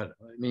 like what?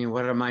 I mean,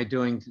 what am I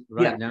doing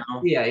right now?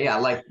 Yeah.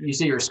 Like you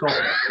say, you're a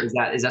sculptor. Is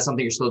that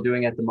something you're still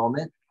doing at the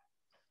moment?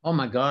 Oh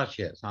my gosh,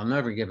 yes. I'll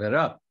never give it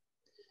up.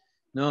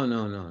 No.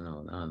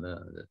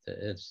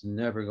 It's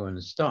never going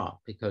to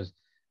stop because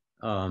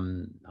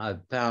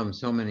I've found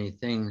so many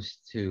things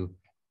to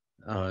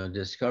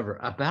discover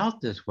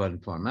about this one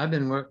form. I've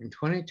been working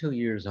 22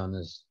 years on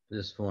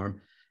this form,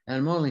 And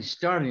I'm only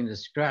starting to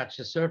scratch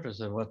the surface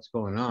of what's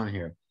going on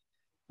here.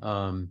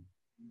 And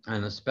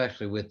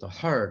especially with the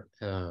heart,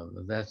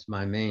 that's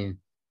my main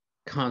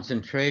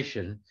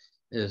concentration,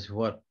 is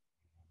what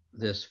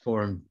this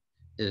form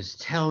is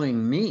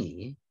telling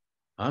me.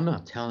 I'm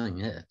not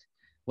telling it.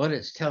 What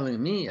it's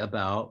telling me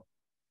about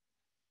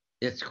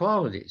its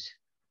qualities.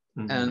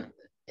 Mm-hmm. And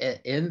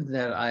in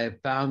that, I have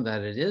found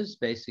that it is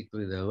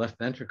basically the left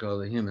ventricle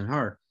of the human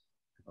heart.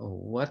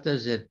 What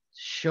does it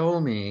show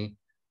me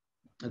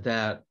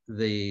that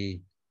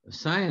the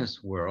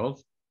science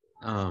world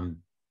and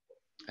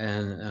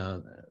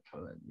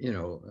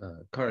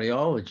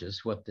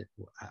cardiologists,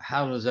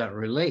 how does that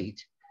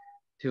relate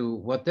to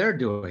what they're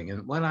doing?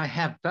 And what I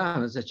have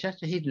found is that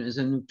Chestahedron is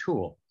a new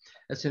tool.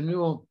 It's a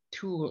new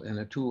tool in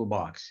a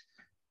toolbox.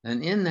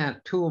 And in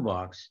that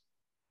toolbox,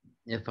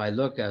 if I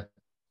look at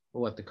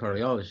what the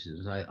cardiologists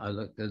do, I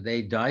look,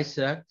 they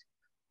dissect,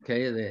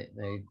 okay,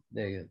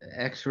 they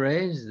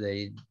x-rays,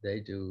 they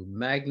do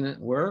magnet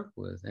work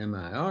with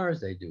MIRs,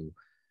 they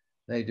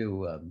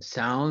do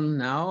sound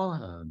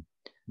now.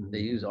 They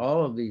use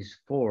all of these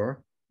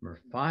 4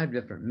 or 5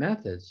 different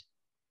methods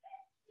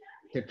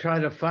to try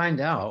to find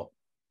out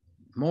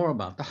more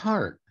about the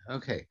heart.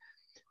 Okay.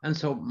 And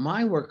so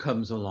my work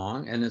comes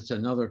along and it's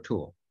another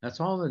tool. That's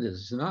all it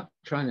is. It's not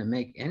trying to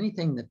make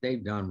anything that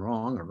they've done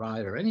wrong or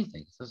right or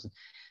anything.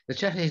 The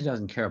Chestahedron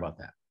doesn't care about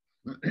that.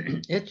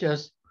 It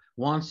just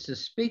wants to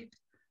speak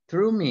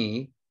through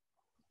me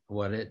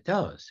what it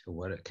does,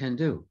 what it can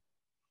do.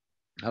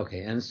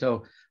 Okay. And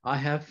so I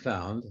have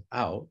found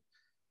out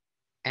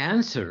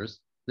answers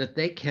that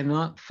they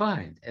cannot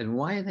find. And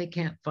why they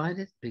can't find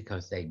it?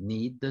 Because they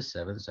need the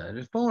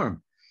 7-sided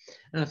form.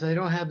 And if they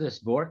don't have this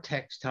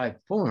vortex type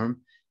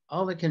form,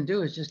 all they can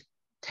do is just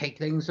take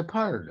things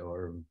apart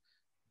or,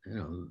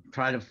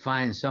 try to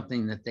find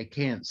something that they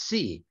can't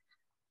see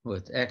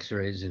with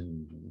x-rays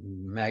and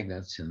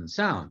magnets and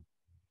sound.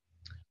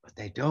 But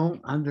they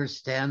don't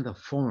understand the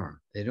form.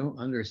 They don't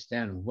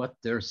understand what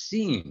they're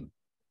seeing.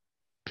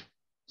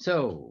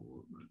 So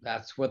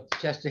that's what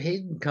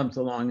Chestahedron comes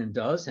along and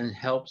does, and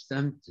helps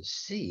them to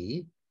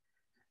see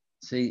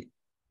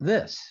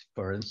this.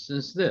 For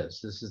instance,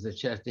 this is the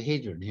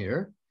Chestahedron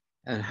here.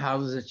 And how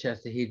does the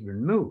Chestahedron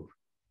move?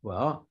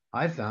 Well,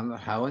 I found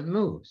out how it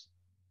moves.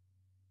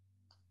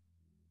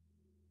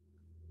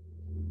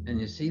 And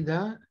you see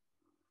that?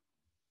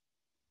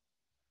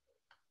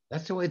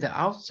 That's the way the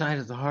outside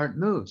of the heart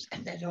moves.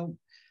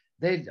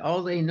 And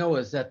all they know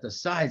is that the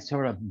sides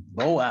sort of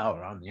bow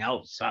out on the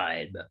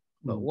outside.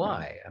 But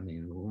why? I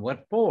mean,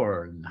 what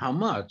for and how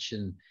much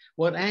and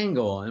what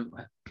angle? And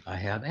I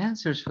have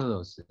answers for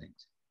those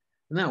things.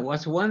 Now,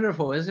 what's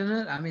wonderful, isn't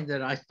it? I mean,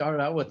 that I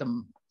started out with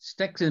the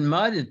sticks in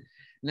mud, and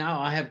now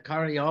I have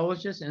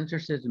cardiologists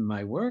interested in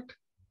my work.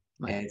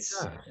 My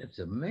God, it's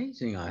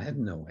amazing. I have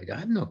no idea. I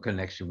have no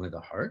connection with the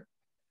heart.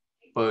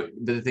 But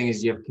the thing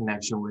is, you have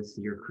connection with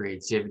your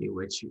creativity,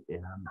 which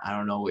I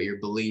don't know what your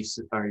beliefs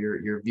or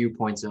your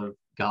viewpoints of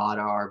God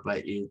are,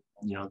 but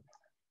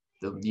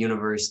the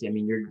universe. I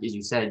mean, as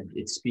you said,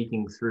 it's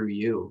speaking through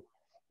you,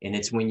 and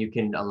it's when you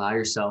can allow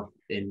yourself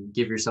and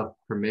give yourself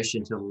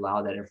permission to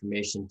allow that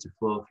information to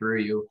flow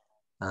through you.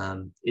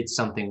 It's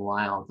something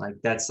wild. Like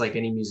that's like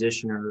any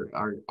musician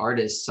or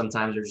artist.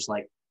 Sometimes they're just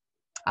like,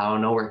 I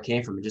don't know where it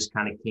came from. It just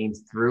kind of came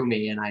through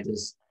me, and I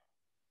just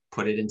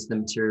put it into the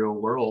material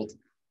world.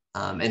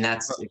 And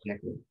that's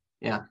exactly,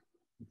 yeah.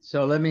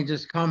 So let me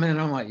just comment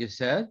on what you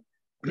said.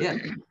 Yeah.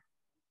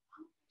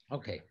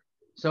 Okay.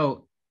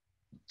 So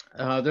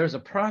there's a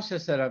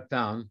process that I've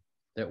found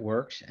that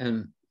works.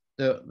 And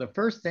the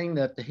first thing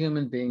that the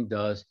human being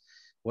does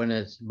when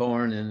it's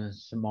born and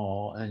it's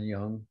small and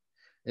young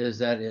is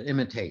that it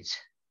imitates.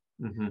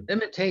 Mm-hmm.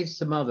 Imitates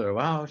the mother,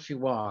 how she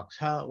walks,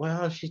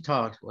 how she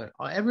talks.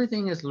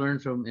 Everything is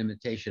learned from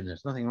imitation.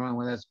 There's nothing wrong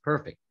with that. It's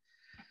perfect.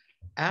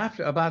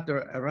 After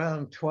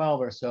around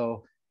 12 or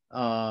so,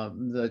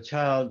 the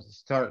child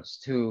starts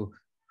to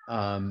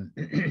kind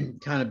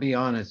of be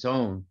on its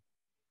own,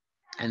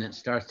 and it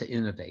starts to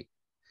innovate.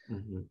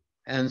 Mm-hmm.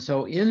 And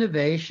so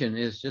innovation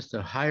is just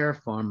a higher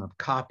form of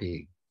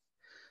copying.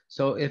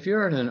 So if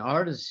you're in an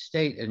artist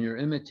state and you're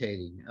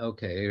imitating,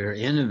 okay, you're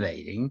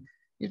innovating,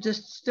 you're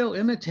just still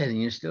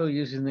imitating. You're still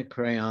using the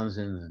crayons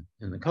in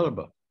the color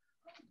book.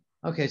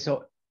 Okay,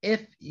 so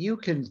if you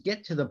can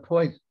get to the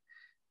point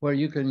where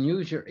you can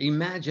use your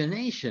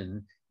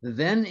imagination,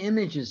 then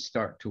images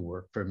start to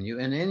work from you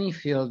in any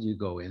field you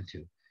go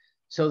into.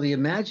 So the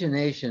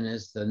imagination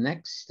is the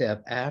next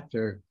step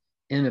after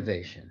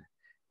innovation.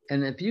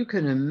 And if you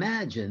can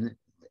imagine,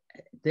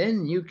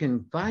 then you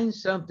can find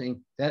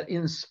something that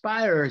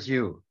inspires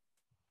you.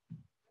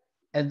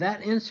 And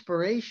that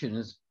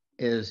inspiration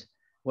is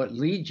what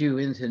leads you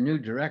into new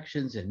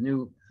directions and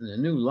a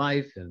new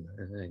life and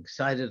an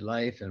excited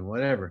life and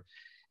whatever.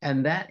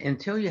 And that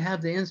until you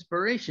have the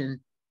inspiration,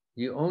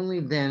 you only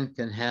then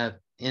can have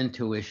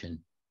intuition.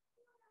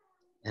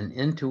 And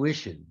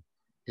intuition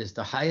is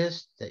the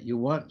highest that you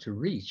want to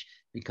reach,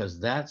 because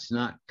that's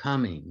not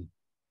coming.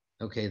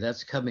 Okay,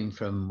 that's coming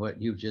from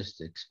what you just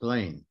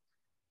explained.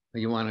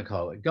 You want to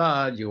call it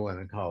God, you want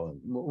to call it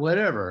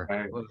whatever.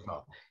 Right.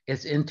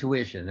 It's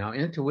intuition. Now,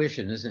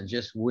 intuition isn't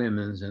just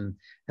women's and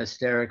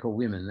hysterical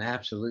women.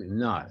 Absolutely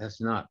not.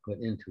 That's not what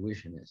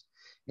intuition is.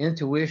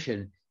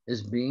 Intuition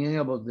is being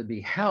able to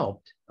be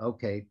helped,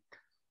 okay,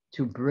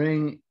 to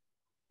bring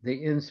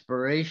the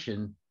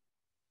inspiration,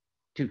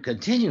 to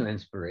continue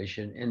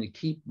inspiration and to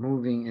keep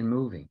moving and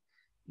moving.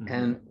 Mm-hmm.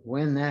 And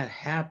when that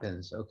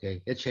happens,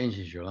 okay, it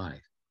changes your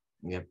life.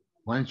 Yep.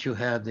 Once you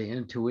have the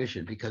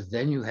intuition, because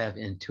then you have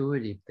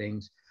intuitive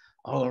things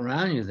all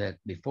around you that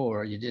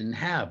before you didn't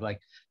have. Like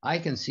I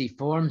can see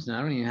forms and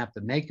I don't even have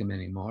to make them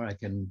anymore. I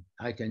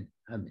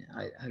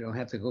don't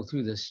have to go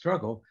through this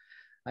struggle.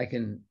 I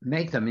can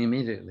make them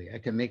immediately. I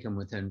can make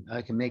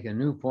a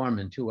new form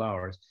in 2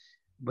 hours,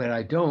 but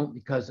I don't,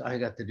 because I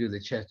got to do the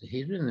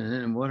Chestahedron, and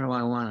then what do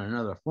I want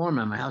another form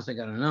in my house? I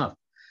got enough.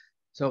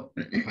 So,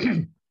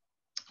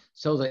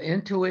 so the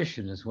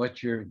intuition is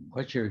what you're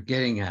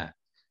getting at.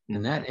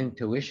 And that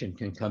intuition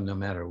can come no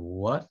matter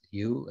what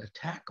you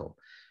tackle.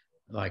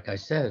 Like I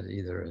said,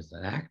 either as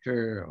an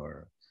actor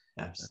or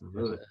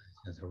absolutely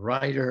as a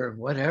writer,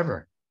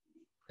 whatever.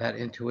 That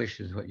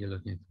intuition is what you're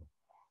looking for.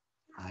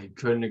 I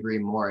couldn't agree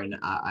more. And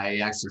I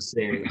actually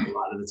say a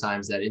lot of the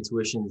times that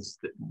intuition is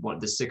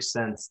the sixth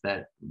sense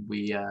that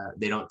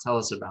they don't tell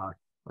us about,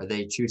 or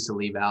they choose to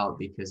leave out,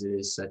 because it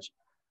is such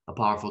a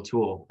powerful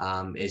tool.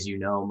 As you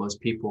know,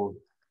 most people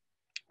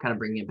kind of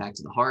bringing it back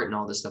to the heart and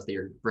all the stuff that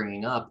you're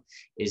bringing up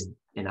is,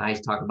 and I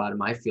talk about in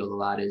my field a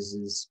lot,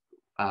 is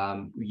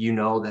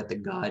that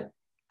the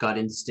gut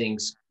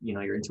instincts,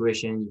 your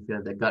intuition, you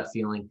feel that gut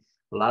feeling.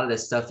 A lot of that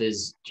stuff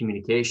is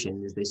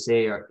communication, as they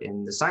say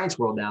in the science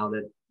world now,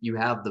 that you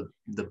have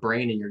the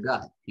brain in your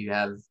gut, you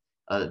have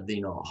a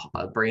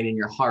brain in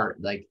your heart.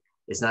 Like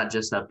it's not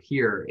just up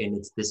here, and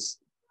it's this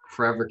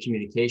forever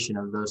communication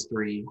of those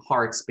three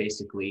hearts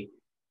basically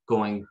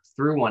going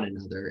through one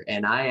another.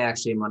 And I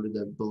actually am under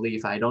the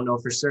belief, I don't know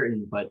for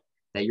certain, but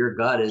that your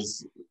gut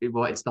it's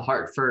the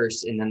heart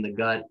first, and then the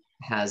gut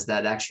has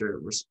that extra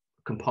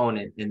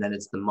component, and then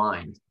it's the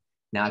mind.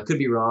 Now, I could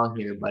be wrong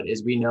here, but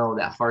as we know,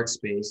 that heart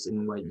space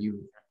and what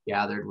you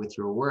gathered with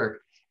your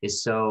work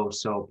is so,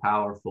 so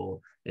powerful.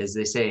 As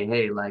they say,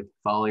 hey, like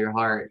follow your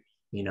heart,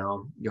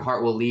 your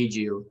heart will lead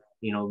you.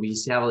 We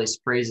used to have all these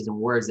phrases and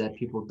words that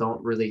people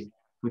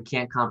we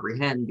can't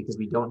comprehend, because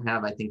we don't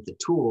have, I think, the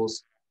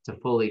tools to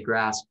fully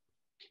grasp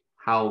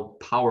how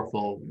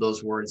powerful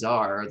those words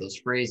are, or those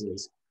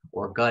phrases,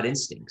 or gut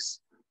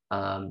instincks.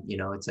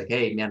 It's like,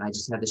 hey man, I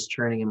just have this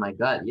churning in my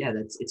gut. Yeah,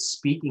 it's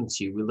speaking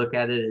to you. We look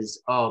at it as,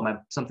 oh,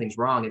 something's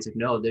wrong. It's like,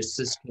 no, this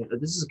is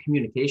a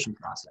communication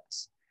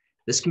process.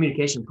 This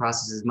communication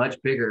process is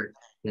much bigger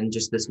than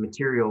just this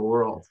material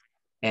world.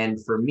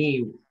 And for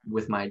me,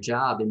 with my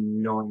job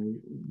and knowing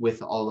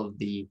with all of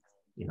the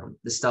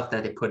the stuff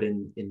that they put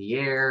in the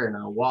air and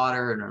our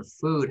water and our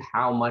food,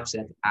 how much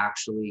that's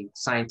actually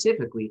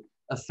scientifically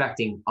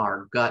affecting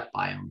our gut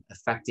biome,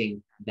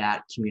 affecting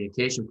that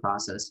communication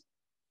process,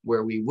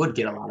 where we would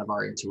get a lot of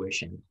our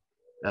intuition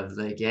of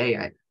like,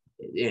 hey,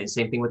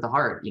 same thing with the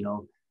heart,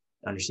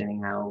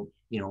 understanding how,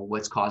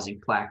 what's causing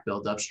plaque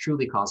buildups,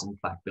 truly causing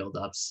plaque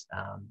buildups.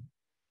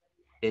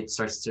 It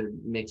starts to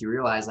make you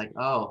realize like,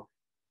 oh,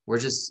 we're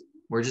just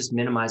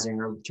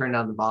minimizing or turning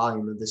down the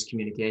volume of this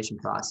communication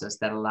process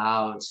that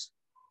allows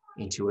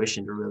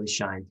intuition to really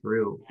shine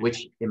through,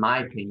 which in my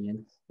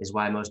opinion is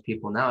why most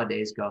people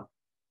nowadays go,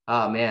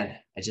 oh man,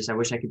 I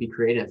wish I could be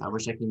creative. I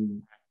wish I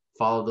can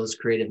follow those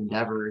creative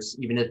endeavors,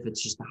 even if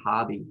it's just a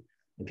hobby,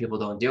 and people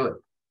don't do it.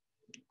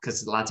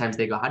 Because a lot of times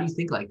they go, how do you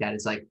think like that?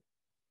 It's like,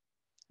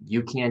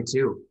 you can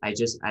too. I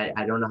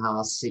don't know how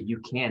else to say you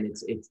can.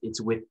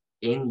 It's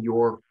within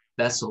your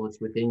vessel. It's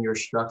within your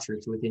structure.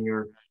 It's within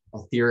your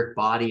etheric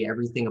body.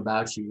 Everything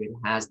about you, it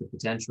has the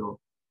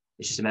potential.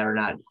 It's just a matter of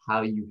not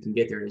how you can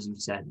get there, as you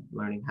said,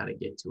 learning how to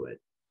get to it.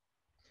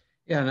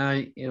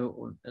 Yeah,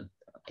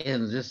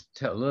 and just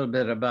a little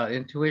bit about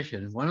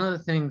intuition. One of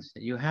the things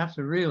that you have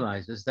to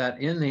realize is that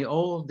in the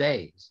old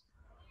days,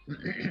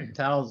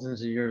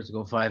 thousands of years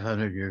ago,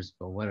 500 years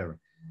ago, whatever,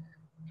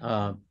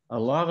 a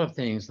lot of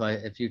things, like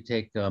if you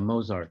take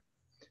Mozart,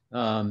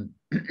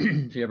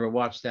 if you ever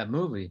watch that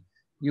movie,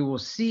 you will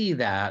see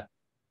that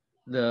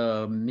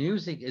the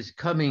music is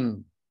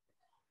coming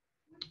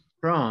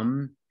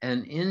from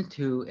and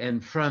into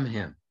and from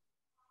him.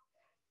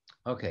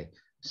 Okay,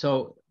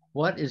 so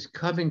what is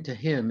coming to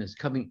him is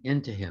coming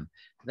into him.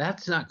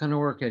 That's not going to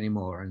work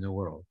anymore in the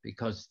world,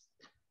 because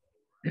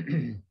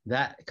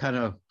that kind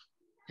of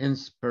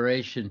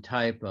inspiration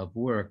type of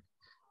work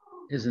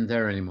isn't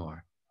there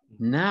anymore.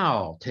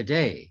 Now,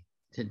 today,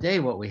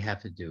 what we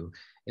have to do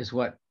is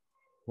what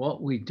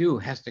we do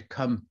has to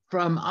come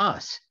from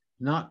us,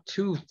 not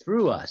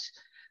through us.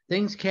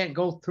 Things can't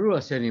go through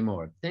us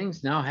anymore.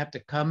 Things now have to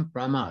come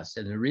from us.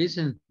 And the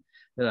reason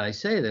that I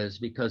say this is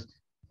because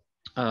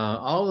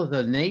all of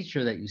the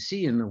nature that you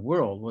see in the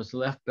world was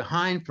left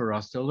behind for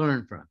us to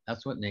learn from.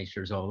 That's what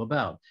nature is all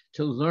about,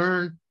 to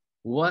learn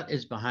what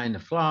is behind the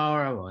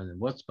flower, and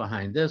what's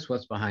behind this,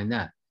 what's behind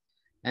that.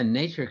 And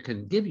nature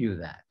can give you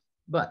that.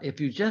 But if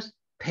you just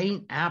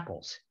paint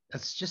apples.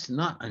 That's just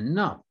not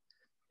enough.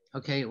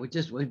 Okay, we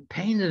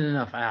painted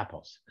enough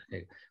apples.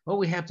 Okay, what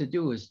we have to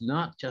do is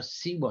not just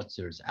see what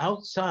there's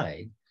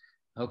outside,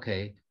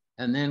 okay,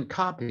 and then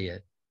copy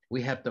it.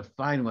 We have to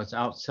find what's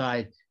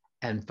outside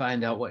and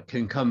find out what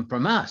can come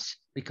from us,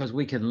 because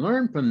we can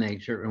learn from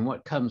nature, and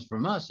what comes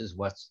from us is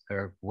what's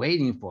they're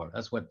waiting for.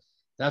 That's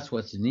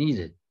what's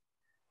needed.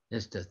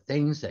 Is the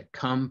things that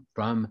come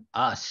from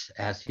us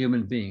as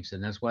human beings,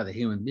 and that's why the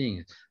human being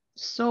is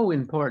so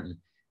important,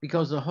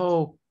 because the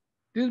whole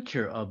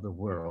future of the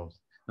world,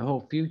 the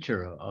whole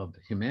future of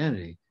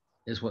humanity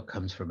is what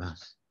comes from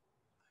us.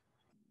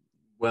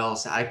 Well,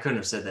 so I couldn't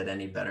have said that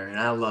any better. And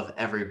I love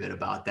every bit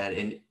about that.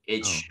 And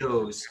it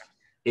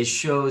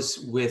shows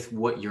with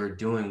what you're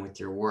doing with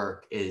your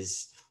work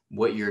is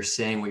what you're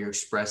saying, what you're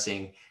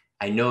expressing.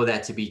 I know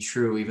that to be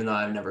true, even though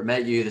I've never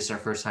met you. This is our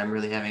first time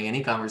really having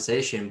any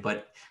conversation,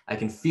 but I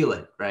can feel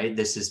it, right?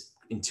 This is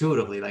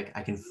intuitively, like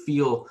I can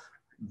feel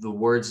the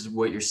words,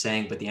 what you're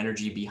saying, but the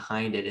energy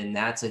behind it. And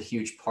that's a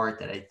huge part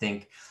that I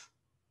think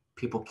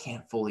people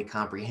can't fully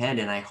comprehend.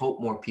 And I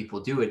hope more people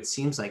do. It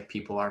seems like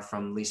people are,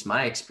 from at least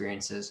my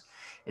experiences,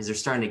 is they're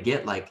starting to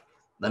get like,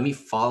 let me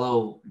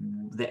follow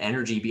the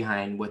energy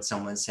behind what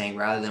someone's saying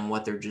rather than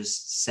what they're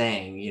just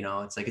saying. You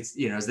know, it's like, it's,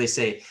 you know, as they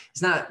say,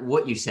 it's not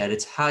what you said,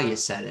 it's how you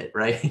said it,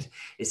 right?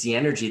 It's the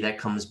energy that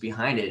comes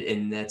behind it.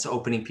 And that's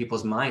opening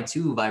people's mind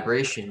to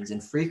vibrations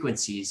and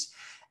frequencies,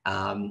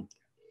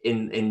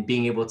 in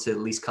being able to at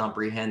least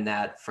comprehend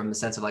that from the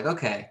sense of like,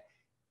 okay,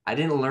 I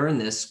didn't learn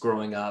this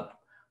growing up,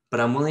 but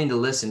I'm willing to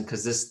listen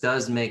because this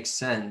does make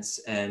sense.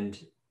 And,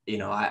 you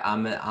know,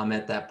 I'm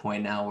at that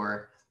point now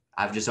where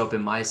I've just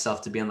opened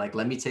myself to being like,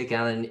 let me take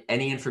out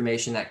any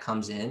information that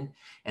comes in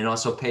and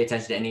also pay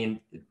attention to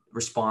any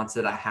response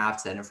that I have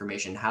to that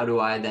information. How do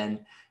I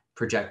then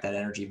project that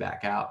energy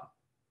back out?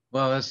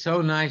 Well, it's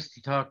so nice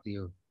to talk to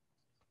you.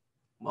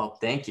 Well,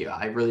 thank you.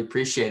 I really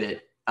appreciate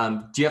it.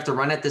 Do you have to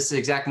run at this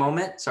exact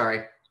moment?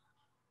 Sorry.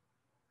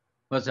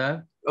 What's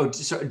that? Oh,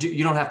 so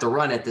you don't have to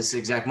run at this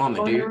exact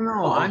moment, do you?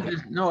 No.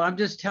 Oh, I'm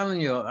just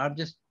telling you. I'm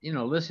just,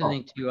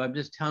 listening to you. I'm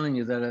just telling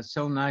you that it's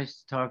so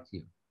nice to talk to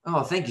you.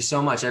 Oh, thank you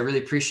so much. I really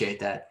appreciate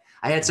that.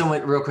 I had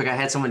someone real quick. I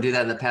had someone do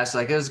that in the past.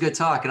 Like, it was a good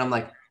talk. And I'm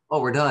like,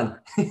 oh, we're done.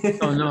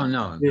 Oh,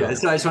 no. Yeah.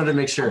 So I just wanted to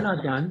make sure. I'm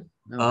not done.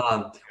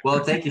 No.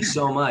 Well, thank you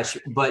so much.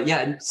 But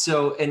yeah,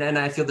 so, and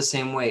I feel the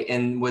same way.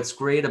 And what's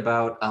great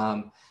about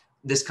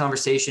this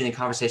conversation and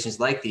conversations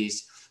like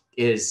these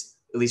is,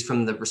 at least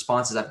from the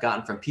responses I've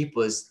gotten from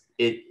people, is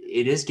it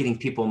is getting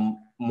people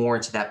more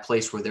into that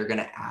place where they're going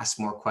to ask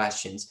more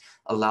questions,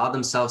 allow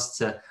themselves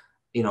to,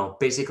 you know,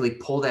 basically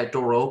pull that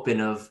door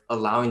open of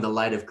allowing the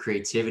light of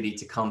creativity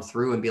to come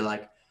through and be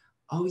like,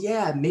 oh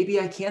yeah, maybe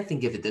I can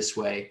think of it this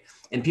way.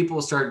 And people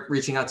will start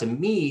reaching out to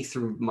me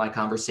through my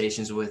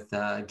conversations with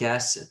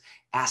guests,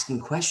 asking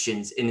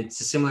questions. And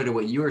it's similar to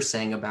what you were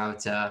saying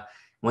about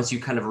once you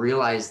kind of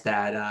realized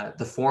that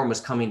the form was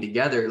coming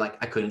together, like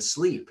I couldn't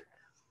sleep.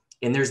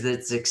 And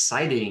it's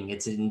exciting,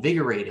 it's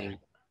invigorating.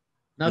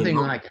 Nothing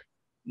like it.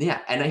 Yeah.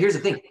 And here's the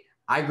thing.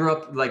 I grew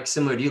up like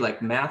similar to you,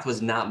 like math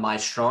was not my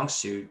strong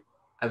suit.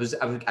 I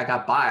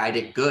got by, I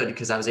did good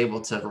because I was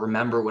able to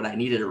remember what I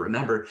needed to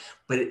remember.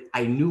 But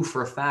I knew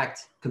for a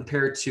fact,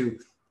 compared to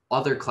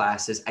other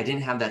classes, I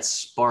didn't have that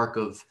spark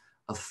of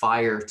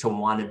fire to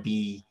want to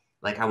be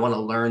like, I want to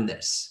learn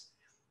this.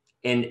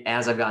 And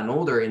as I've gotten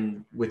older,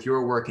 and with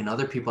your work and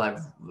other people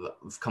I've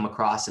come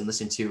across and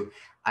listened to,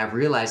 I've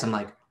realized I'm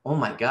like, oh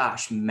my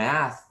gosh,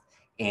 math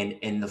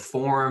and the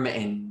form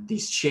and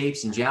these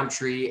shapes and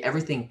geometry,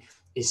 everything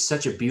is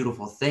such a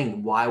beautiful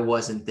thing. Why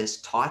wasn't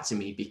this taught to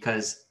me?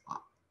 Because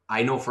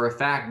I know for a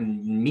fact,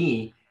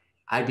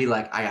 I'd be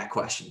like, I got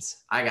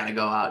questions. I got to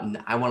go out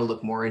and I want to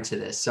look more into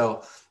this.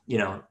 So, you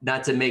know,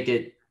 not to make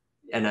it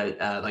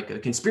like a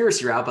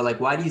conspiracy route, but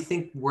like, why do you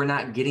think we're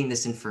not getting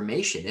this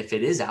information if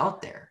it is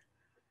out there?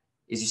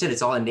 As you said,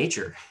 it's all in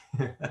nature.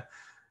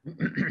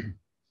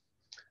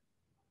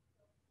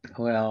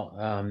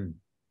 Well,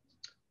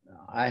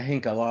 I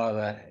think a lot of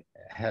that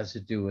has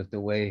to do with the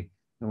way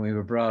when we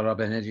were brought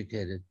up and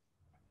educated.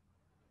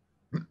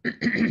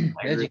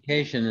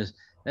 Education is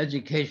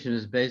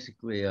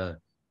basically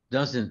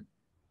doesn't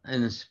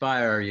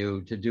inspire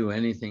you to do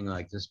anything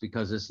like this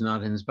because it's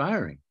not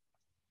inspiring.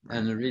 Right.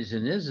 And the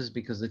reason is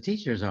because the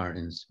teachers aren't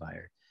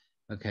inspired.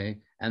 Okay.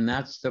 And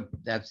that's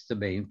the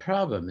main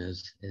problem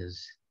is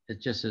it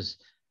just is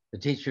the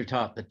teacher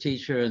taught the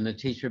teacher and the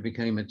teacher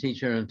became a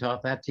teacher and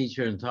taught that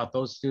teacher and taught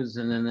those students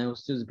and then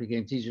those students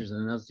became teachers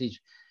and those teachers.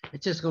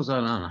 It just goes on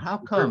and on. How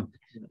come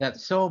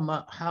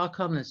how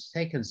come it's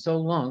taken so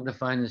long to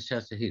find this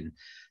Chestahedron?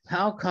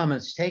 How come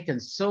it's taken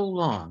so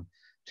long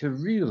to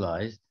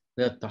realize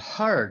that the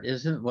heart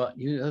isn't what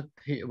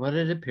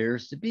it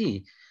appears to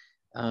be?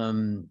 I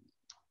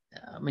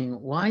mean,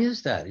 why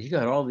is that? You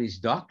got all these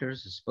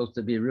doctors are supposed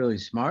to be really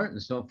smart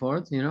and so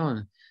forth, you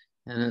know,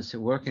 and it's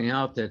working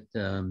out that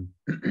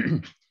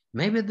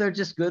maybe they're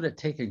just good at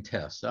taking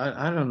tests.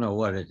 I don't know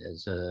what it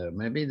is.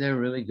 Maybe they're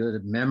really good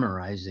at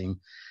memorizing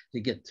to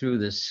get through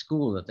this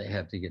school that they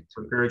have to get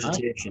through.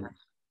 Regurgitation.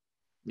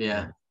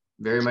 Yeah.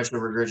 Very much a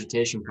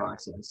regurgitation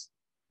process.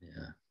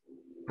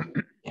 Yeah.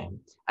 Yeah.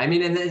 I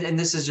mean, and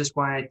this is just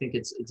why I think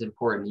it's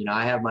important. You know,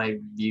 I have my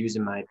views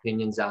and my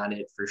opinions on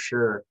it for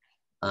sure.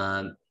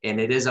 And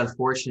it is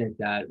unfortunate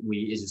that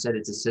we, as you said,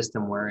 it's a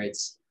system where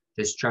it's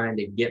just trying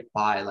to get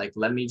by. Like,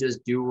 let me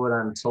just do what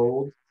I'm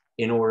told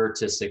in order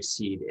to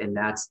succeed. And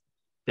that's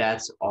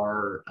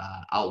our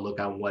outlook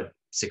on what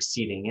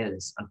succeeding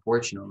is,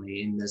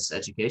 unfortunately, in this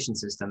education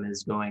system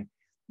is going,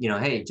 you know,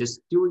 hey,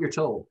 just do what you're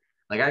told.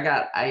 Like I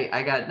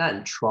got not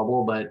in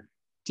trouble, but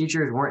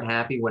teachers weren't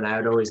happy when I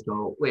would always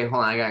go, wait,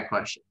 hold on, I got a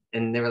question.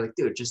 And they were like,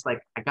 dude, just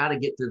like, I got to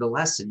get through the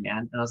lesson, man.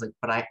 And I was like,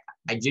 but I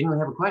genuinely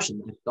have a question.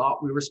 I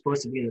thought we were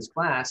supposed to be in this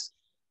class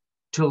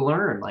to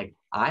learn. Like,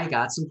 I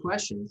got some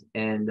questions.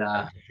 And,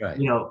 That's right.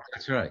 you know,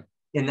 That's right.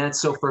 and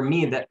that's so for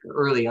me that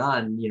early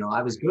on, you know,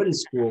 I was good in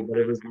school, but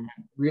it was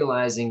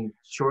realizing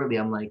shortly,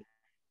 I'm like,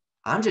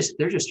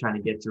 they're just trying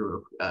to get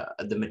through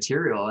the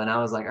material. And I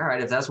was like, all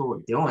right, if that's what we're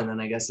doing, then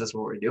I guess that's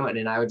what we're doing.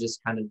 And I would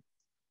just kind of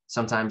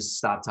sometimes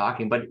stop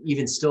talking, but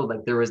even still,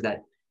 like there was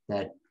that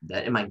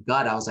in my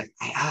gut, I was like,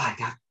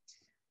 I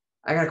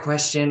got a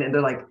question. And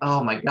they're like,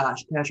 oh my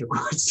gosh, Patrick,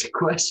 what's the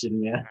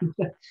question, man?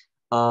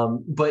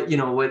 But you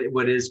know,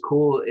 what is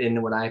cool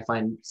and what I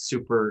find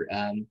super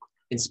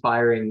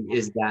inspiring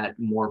is that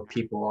more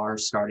people are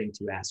starting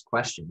to ask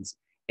questions,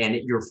 and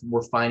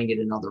we're finding it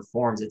in other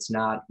forms. It's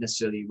not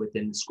necessarily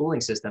within the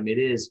schooling system. It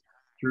is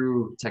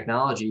through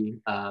technology.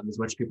 As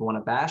much as people want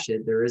to bash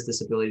it, there is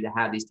this ability to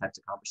have these types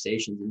of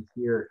conversations and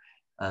hear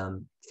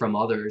from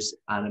others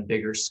on a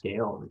bigger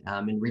scale,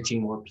 and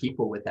reaching more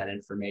people with that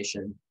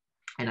information.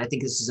 And I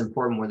think this is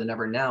important more than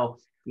ever now.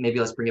 Maybe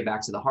let's bring it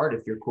back to the heart,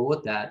 if you're cool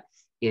with that,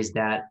 is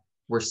that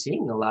we're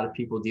seeing a lot of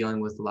people dealing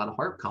with a lot of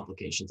heart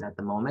complications at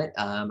the moment.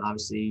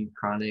 Obviously,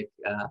 chronic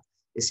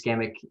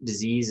ischemic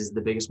disease is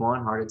the biggest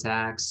one, heart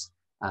attacks,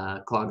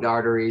 clogged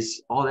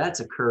arteries, all that's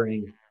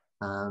occurring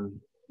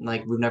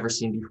like we've never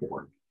seen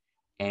before.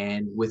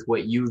 And with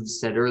what you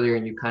said earlier,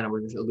 and you kind of were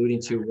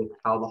alluding to with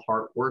how the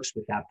heart works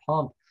with that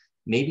pump,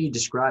 maybe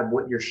describe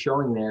what you're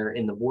showing there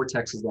in the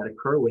vortexes that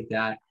occur with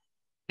that.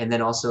 And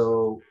then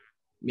also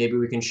maybe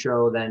we can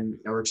show then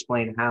or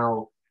explain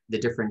how the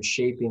different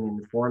shaping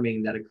and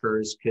forming that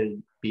occurs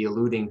could be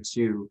alluding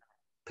to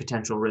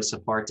potential risks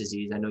of heart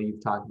disease. I know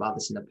you've talked about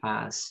this in the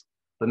past,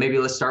 but maybe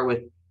let's start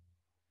with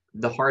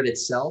the heart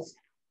itself.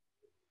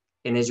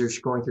 And as you're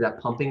going through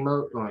that pumping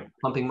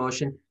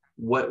motion,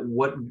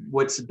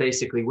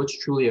 what's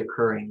truly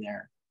occurring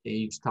there?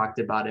 You've talked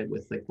about it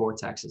with like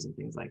vortexes and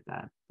things like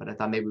that, but I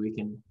thought maybe we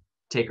can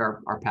take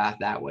our path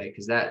that way,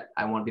 because that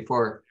I want,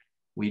 before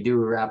we do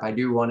wrap, I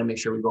do want to make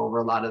sure we go over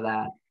a lot of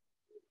that.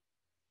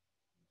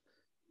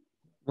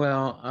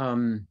 Well,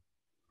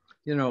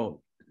 you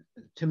know,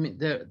 to me,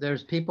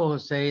 there's people who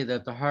say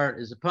that the heart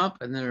is a pump,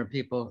 and there are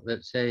people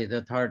that say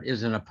that the heart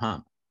isn't a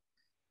pump.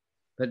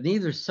 But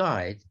neither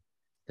side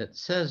that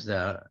says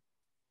that,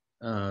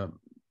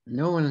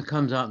 no one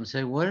comes out and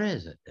say, what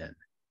is it then?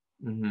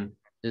 Mm-hmm.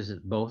 Is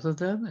it both of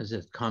them? Is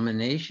it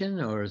combination,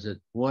 or is it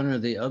one or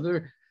the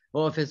other?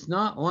 Well, if it's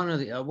not one or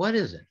the other, what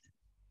is it?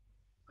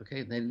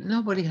 Okay, then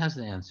nobody has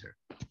the answer.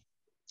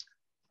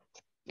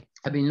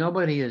 I mean,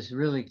 nobody has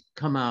really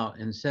come out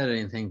and said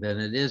anything that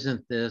it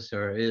isn't this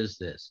or is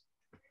this.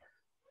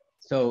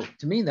 So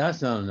to me,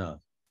 that's not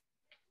enough.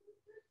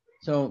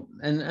 So,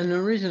 and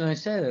the reason I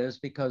say that is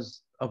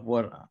because of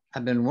what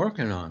I've been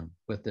working on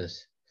with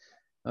this.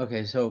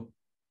 Okay, so,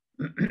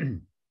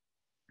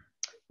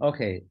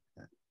 okay,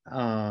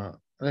 the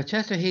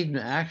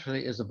Chestahedron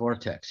actually is a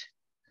vortex.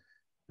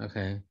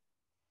 Okay.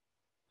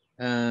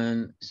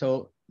 And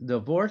so the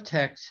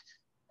vortex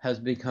has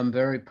become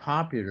very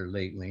popular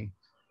lately,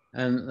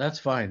 and that's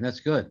fine,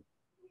 that's good.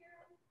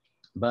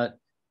 But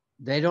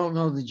they don't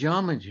know the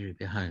geometry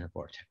behind a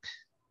vortex.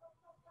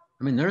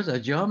 I mean, there's a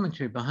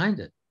geometry behind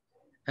it,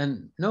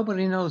 and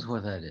nobody knows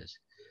what that is.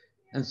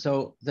 And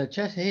so the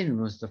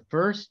Chestahedron was the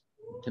first,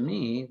 to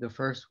me, the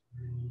first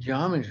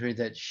geometry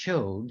that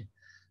showed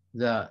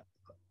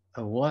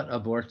what a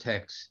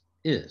vortex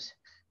is.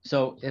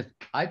 So if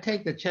I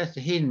take the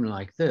Chestahedron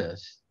like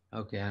this,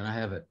 okay, and I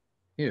have it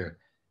here,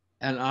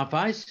 and if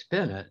I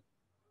spin it,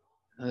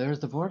 there's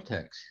the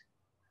vortex.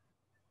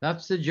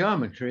 That's the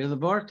geometry of the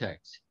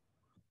vortex.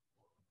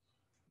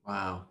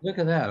 Wow. Look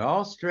at that.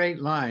 All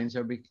straight lines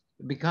are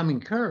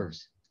becoming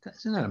curves.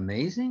 Isn't that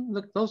amazing?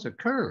 Look, those are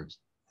curves.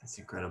 That's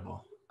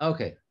incredible.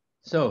 Okay,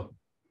 so,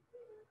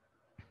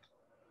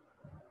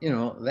 you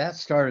know, that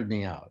started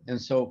me out. And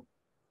so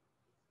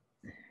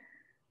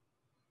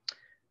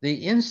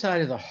the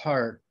inside of the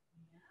heart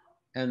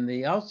and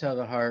the outside of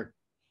the heart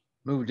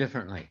move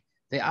differently.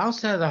 The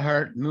outside of the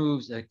heart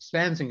moves,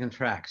 expands and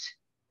contracts.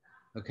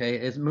 Okay,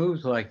 it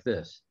moves like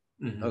this.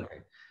 Mm-hmm. Okay,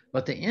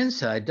 but the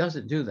inside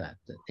doesn't do that.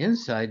 The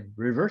inside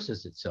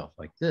reverses itself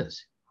like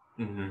this.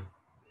 Mm-hmm.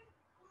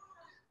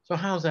 So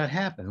how does that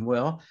happen?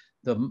 Well,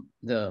 the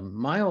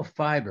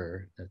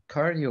myofiber, the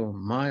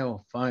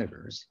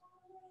cardiomyofibers,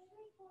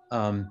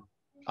 are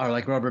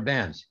like rubber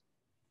bands.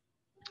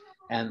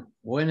 And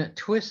when it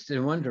twists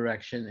in one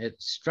direction, it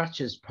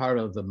stretches part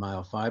of the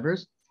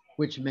myofibers,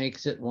 which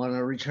makes it want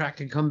to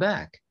retract and come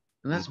back.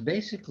 And that's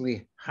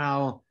basically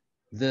how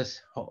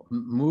this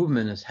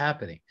movement is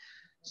happening.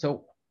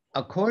 So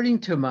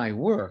according to my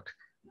work,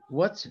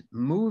 what's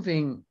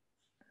moving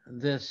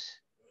this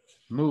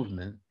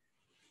movement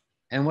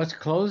and what's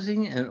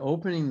closing and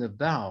opening the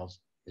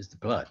valves is the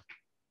blood,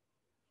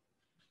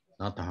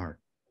 not the heart.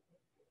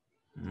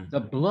 The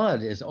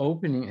blood is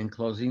opening and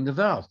closing the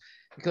valves.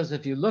 Because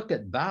if you look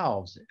at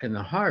valves in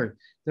the heart,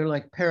 they're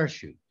like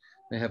parachute.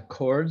 They have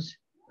cords,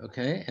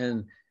 okay?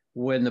 And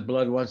when the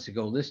blood wants to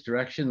go this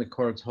direction, the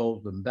cords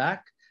hold them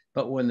back.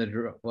 But when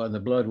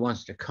the blood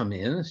wants to come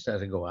in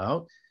instead of go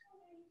out,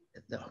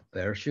 the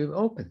parachute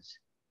opens.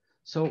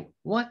 So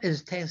what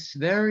is these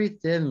very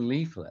thin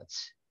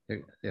leaflets?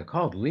 They're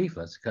called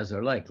leaflets because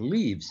they're like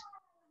leaves.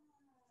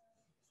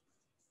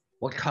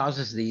 What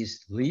causes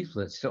these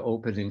leaflets to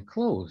open and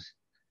close?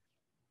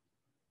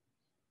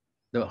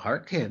 The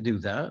heart can't do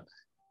that.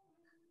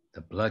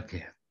 The blood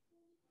can.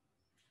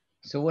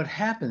 So what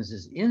happens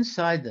is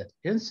inside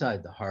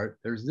the heart,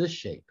 there's this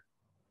shape.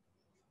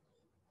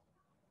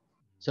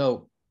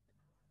 So,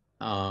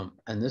 and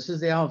this is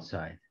the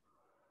outside.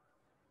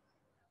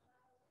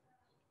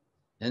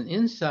 And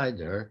inside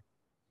there,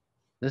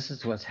 this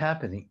is what's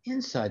happening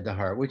inside the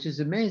heart, which is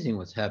amazing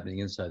what's happening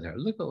inside the heart.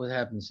 Look at what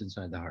happens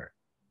inside the heart.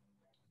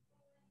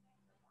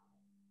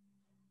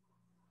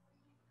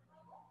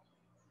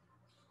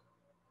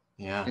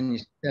 Yeah. And you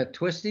see that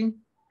twisting?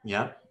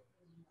 Yep.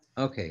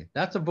 Okay,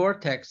 that's a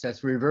vortex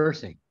that's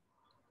reversing.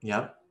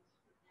 Yep.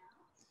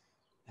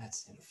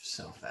 That's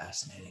so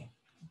fascinating.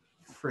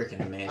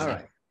 Freaking amazing. All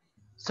right.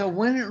 So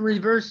when it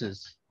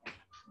reverses,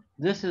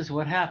 this is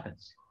what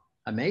happens.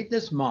 I made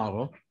this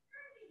model,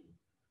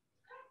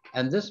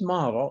 and this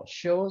model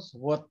shows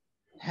what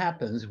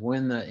happens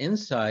when the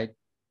inside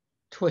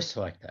twists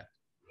like that.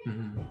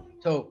 Mm-hmm.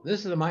 So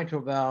this is the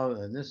mitral valve,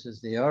 and this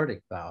is the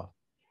aortic valve.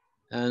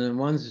 And then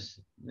one's,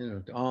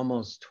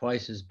 almost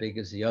twice as big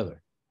as the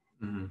other.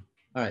 Mm-hmm.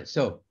 All right,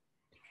 so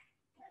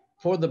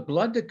for the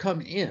blood to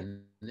come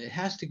in, it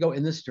has to go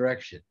in this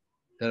direction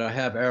that I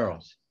have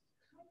arrows.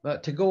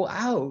 But to go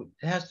out,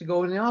 it has to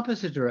go in the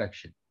opposite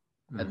direction.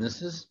 Mm-hmm. And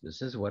this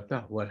is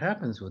what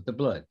happens with the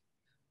blood.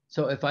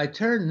 So if I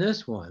turn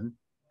this one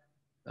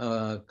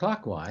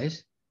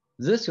clockwise,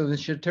 this one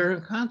should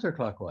turn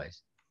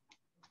counterclockwise.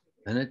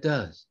 And it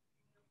does.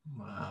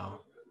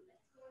 Wow.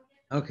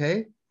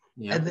 Okay.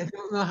 Yep. And they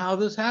don't know how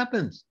this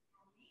happens.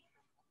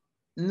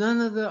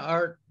 None of the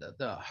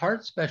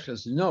heart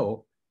specialists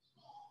know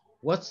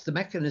what's the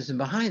mechanism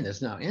behind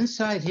this. Now,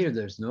 inside here,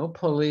 there's no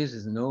pulleys,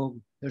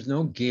 there's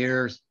no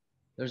gears,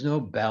 there's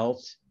no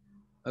belts.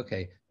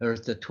 Okay,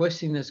 there's the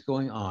twisting that's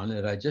going on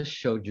that I just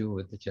showed you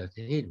with the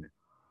Chestahedron.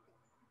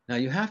 Now,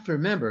 you have to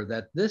remember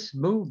that this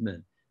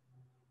movement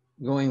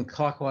going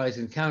clockwise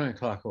and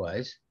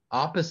counterclockwise,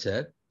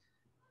 opposite,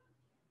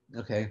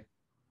 okay,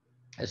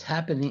 is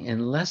happening in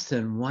less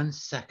than 1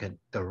 second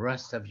the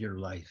rest of your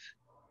life.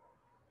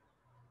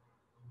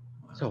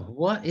 So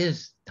what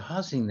is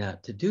causing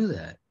that to do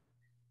that?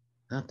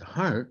 Not the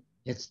heart,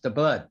 it's the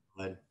blood.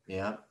 Blood,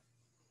 yeah.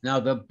 Now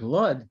the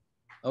blood,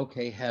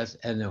 okay, has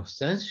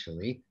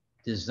essentially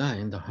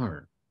designed the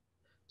heart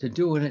to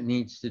do what it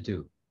needs to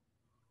do.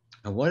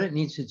 And what it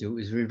needs to do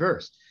is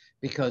reverse,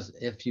 because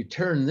if you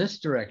turn this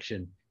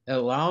direction, it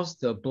allows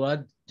the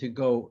blood to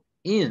go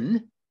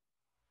in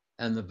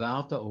and the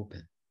valve to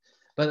open.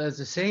 But at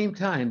the same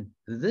time,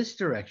 this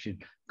direction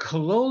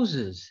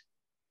closes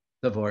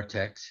the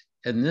vortex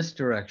in this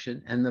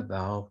direction and the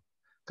valve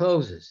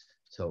closes.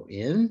 So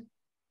in,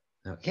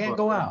 now it can't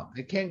go out.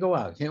 It can't go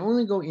out. It can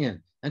only go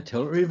in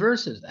until it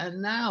reverses.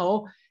 And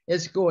now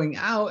it's going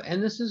out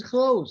and this is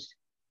closed.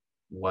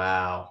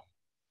 Wow.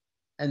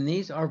 And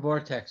these are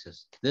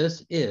vortexes.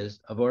 This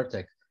is a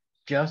vortex,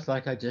 just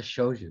like I just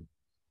showed you.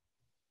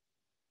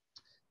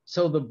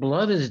 So the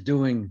blood is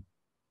doing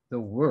the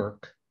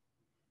work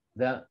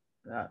that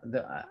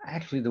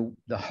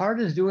the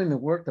heart is doing the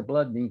work the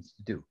blood needs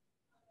to do.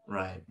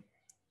 Right.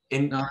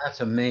 Now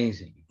that's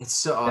amazing. It's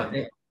so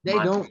they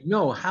don't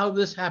know how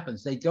this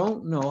happens. They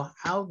don't know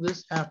how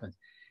this happens.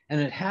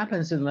 And it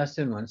happens in less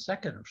than 1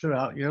 second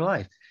throughout your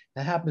life.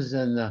 It happens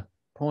in the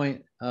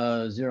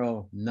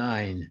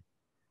 0.09,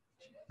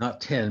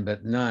 not 10,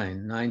 but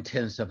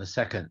 9/10 of a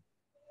second.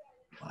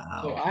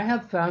 Wow. So I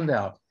have found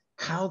out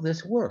how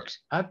this works.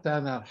 I've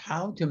found out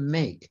how to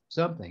make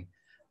something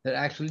that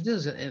actually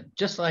does it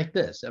just like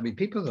this. I mean,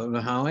 people don't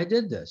know how I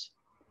did this.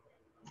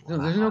 Wow.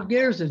 There's no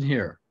gears in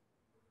here.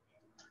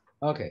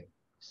 Okay,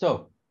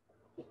 so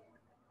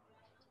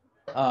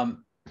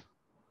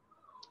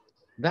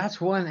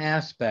that's one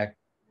aspect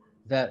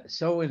that's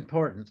so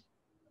important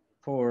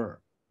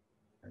for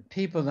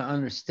people to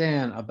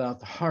understand about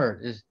the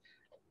heart, is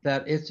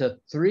that it's a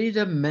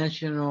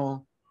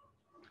three-dimensional,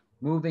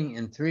 moving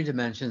in 3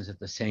 dimensions at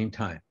the same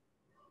time.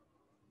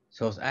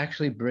 So it's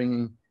actually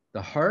bringing,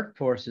 the heart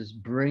forces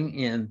bring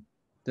in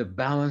the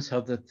balance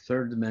of the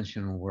 3rd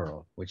dimensional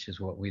world, which is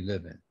what we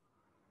live in.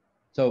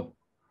 So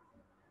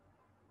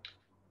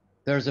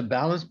There's a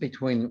balance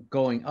between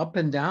going up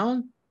and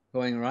down,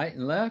 going right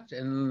and left,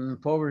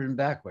 and forward and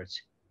backwards.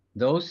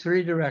 Those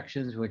three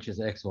directions, which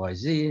is X, Y,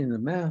 Z in the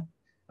math,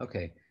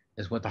 okay,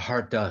 is what the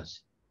heart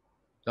does.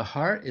 The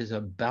heart is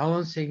a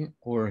balancing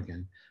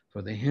organ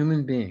for the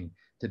human being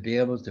to be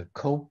able to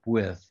cope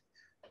with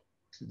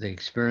the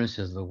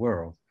experiences of the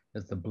world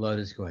that the blood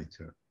is going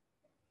through.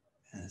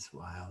 That's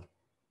wild.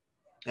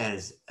 That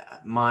is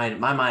my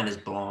mind is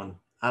blown.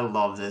 I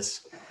love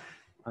this.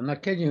 I'm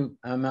not kidding you.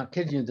 I'm not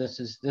kidding you. This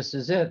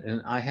is it.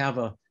 And I have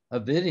a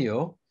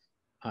video.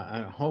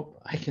 I hope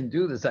I can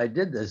do this. I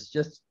did this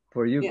just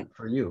for you. Yeah.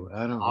 For you.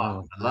 I don't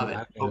know. I love it.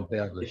 I'm going to be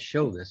able to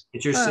show this.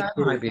 It's your I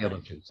might be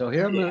able to. So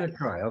here I'm going to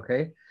try.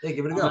 Okay. Yeah,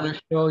 give it a go. I'm going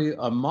to show you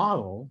a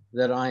model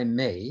that I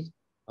made.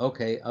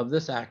 Okay, of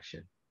this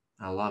action.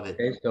 I love it.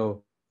 Okay,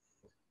 so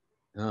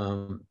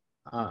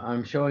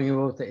I'm showing you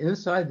both the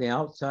inside, the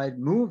outside,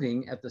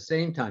 moving at the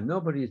same time.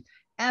 Nobody's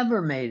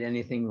ever made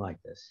anything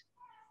like this.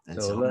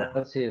 And so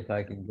let's see if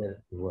I can get it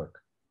to work.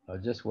 I'll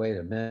just wait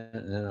a minute,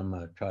 and then I'm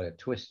going to try to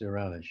twist it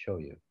around and show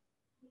you.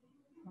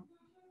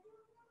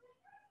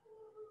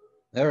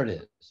 There it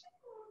is.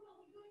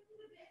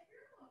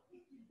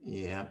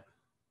 Yeah.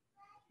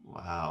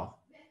 Wow.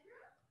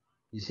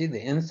 You see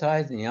the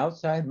inside and the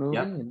outside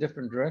moving in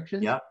different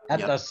directions at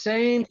the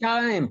same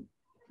time.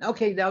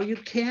 Okay, now you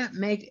can't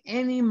make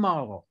any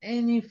model,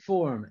 any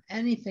form,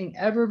 anything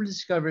ever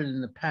discovered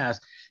in the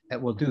past that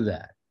will do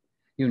that.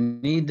 You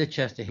need the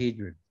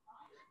Chestahedron.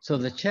 So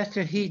the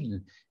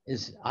Chestahedron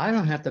is, I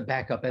don't have to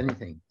back up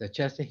anything. The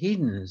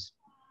Chestahedron is,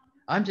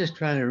 I'm just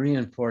trying to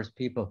reinforce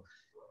people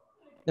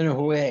in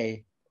a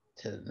way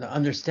to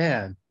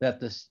understand that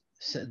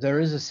there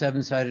is a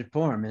seven-sided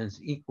form and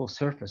it's equal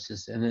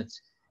surfaces, and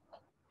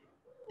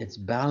it's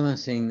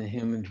balancing the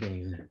human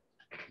being.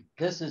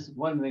 This is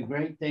one of the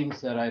great things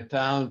that I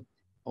found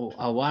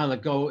a while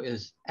ago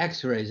is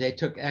X-rays. They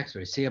took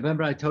X-rays. See,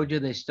 remember I told you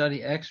they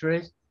study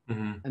X-rays?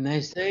 Mm-hmm. And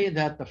they say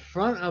that the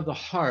front of the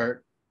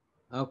heart,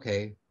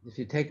 okay, if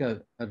you take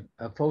a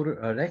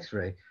photo, an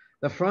X-ray,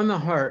 the front of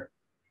the heart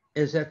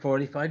is at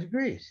 45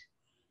 degrees.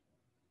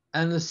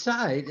 And the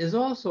side is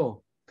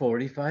also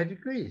 45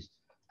 degrees.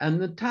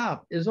 And the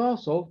top is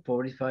also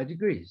 45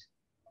 degrees.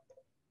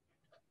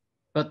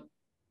 But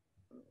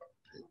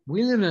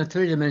we live in a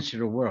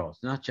three-dimensional world,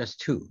 not just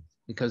two,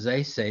 because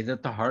they say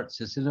that the heart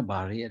sits in the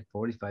body at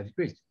 45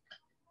 degrees.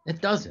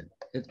 It doesn't.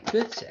 It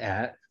fits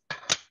at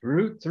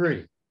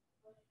 √3.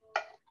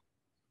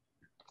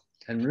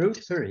 And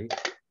 √3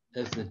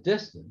 is the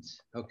distance.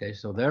 Okay,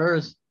 so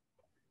there's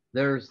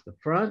the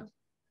front,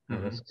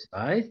 there's the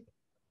side,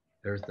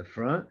 there's the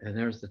front, and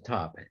there's the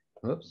top.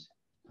 Oops,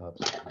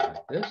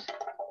 like this.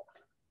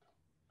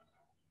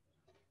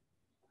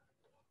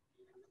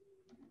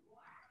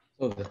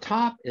 So the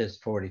top is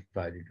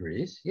 45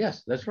 degrees.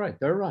 Yes, that's right.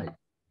 They're right.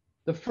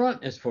 The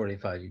front is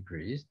 45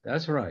 degrees.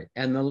 That's right.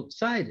 And the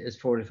side is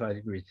 45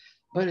 degrees.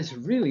 But it's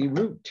really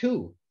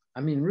 √2. I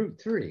mean,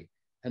 √3.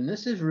 And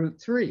this is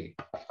 √3.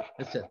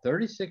 It's at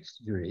 36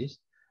 degrees.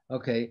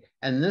 Okay.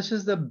 And this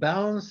is the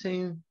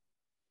balancing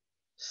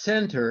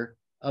center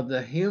of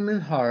the human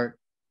heart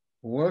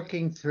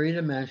working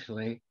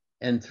three-dimensionally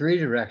in three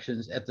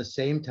directions at the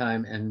same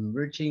time and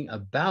reaching a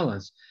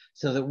balance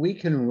so that we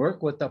can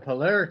work with the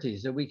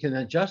polarities, that we can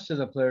adjust to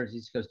the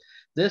polarities, because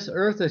this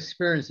earth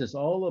experience is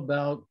all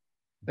about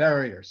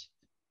barriers.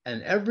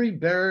 And every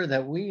barrier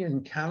that we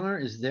encounter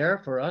is there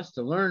for us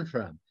to learn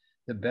from.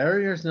 The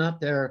barrier is not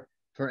there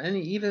for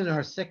any, even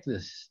our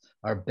sickness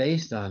are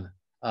based on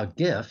a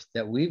gift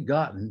that we've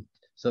gotten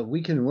so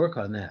we can work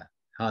on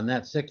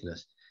that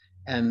sickness.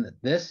 And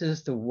this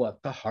is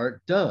what the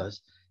heart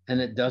does. And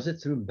it does it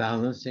through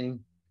balancing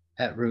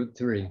at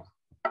 √3.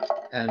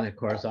 And of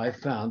course, I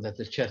found that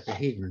the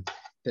Chestahedron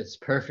fits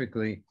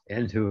perfectly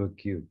into a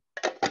cube.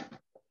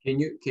 Can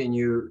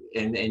you,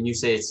 and you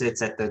say it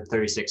sits at the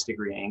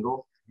 36-degree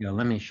angle? Yeah,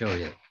 let me show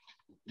you.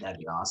 That'd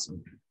be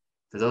awesome.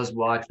 For those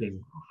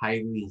watching,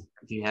 highly,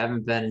 if you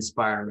haven't been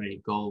inspired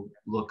already, go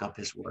look up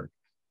his work.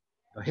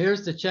 So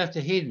here's the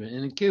Chestahedron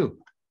in a cube.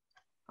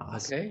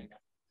 Awesome. Okay,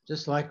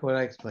 just like what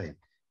I explained.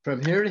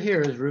 From here to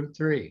here is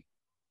 √3.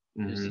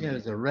 You see,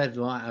 there's a red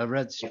line, a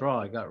red straw.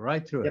 I got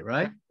right through it,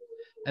 right?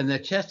 And the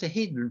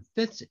Chestahedron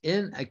fits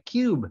in a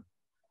cube.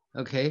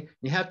 Okay,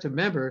 you have to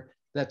remember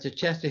that the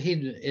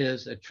Chestahedron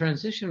is a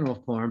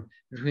transitional form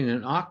between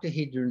an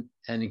octahedron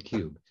and a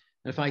cube.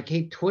 And if I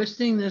keep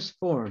twisting this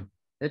form,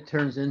 it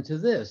turns into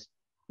this.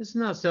 This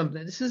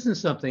isn't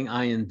something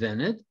I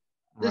invented.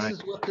 This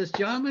is what this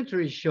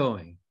geometry is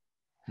showing.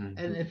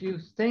 And if you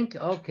think,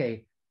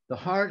 okay, the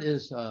heart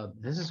is,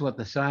 this is what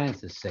the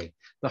scientists say,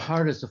 the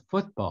heart is a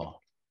football.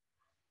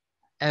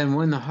 And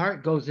when the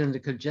heart goes into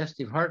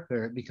congestive heart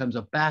failure, it becomes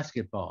a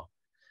basketball.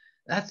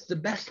 That's the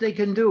best they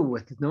can do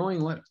with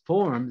knowing what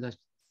form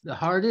the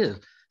heart is.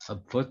 A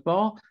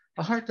football,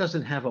 a heart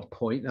doesn't have a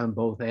point on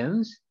both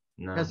ends.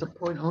 No. It has a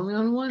point only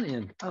on one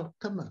end. Oh,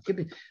 come on, give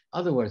me.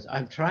 Other words,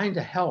 I'm trying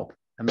to help.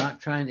 I'm not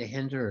trying to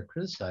hinder or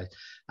criticize.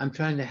 I'm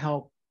trying to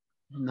help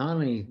not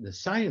only the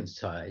science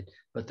side,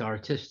 but the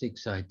artistic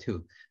side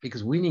too,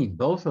 because we need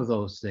both of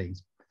those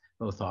things,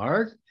 both the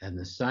art and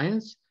the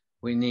science.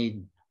 We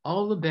need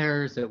all the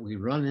barriers that we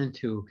run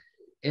into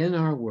in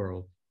our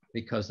world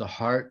because the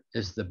heart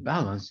is the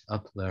balance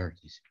of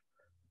polarities.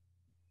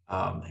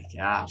 Oh my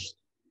gosh.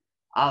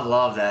 I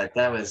love that.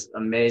 That was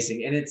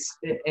amazing.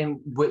 And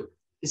what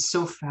is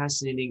so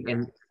fascinating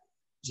and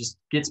just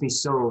gets me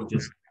so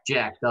just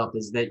jacked up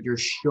is that you're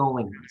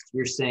showing us.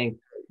 You're saying,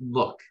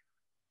 look,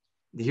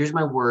 here's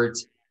my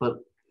words, but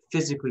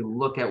physically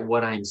look at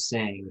what I'm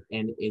saying.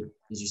 And it,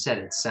 as you said,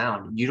 it's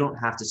sound. You don't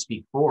have to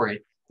speak for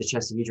it. The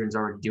Chestahedron's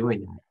already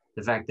doing that.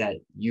 The fact that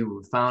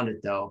you found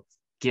it though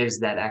gives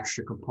that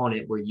extra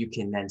component where you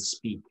can then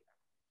speak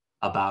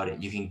about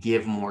it. You can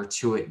give more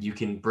to it. You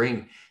can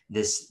bring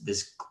this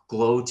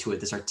glow to it,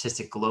 this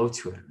artistic glow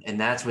to it.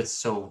 And that's what's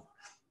so,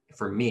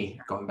 for me,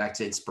 going back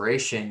to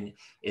inspiration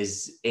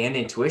is, and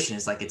intuition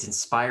is like, it's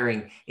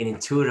inspiring, and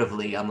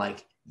intuitively I'm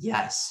like,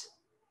 yes,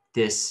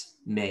 this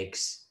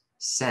makes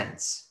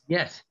sense.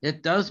 Yes,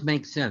 it does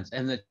make sense.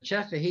 And the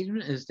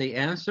Chestahedron is the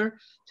answer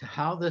to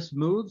how this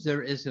moves.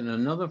 There isn't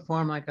another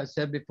form, like I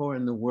said before,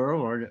 in the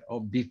world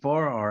or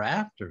before or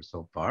after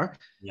so far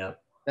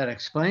Yep. that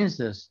explains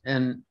this.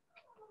 And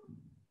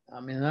I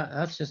mean,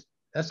 that's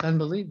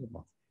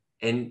unbelievable.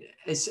 And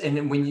it's,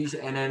 and when you,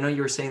 and I know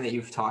you were saying that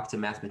you've talked to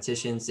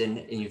mathematicians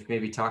and you've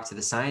maybe talked to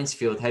the science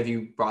field. Have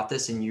you brought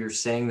this and you're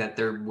saying that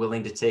they're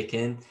willing to take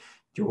in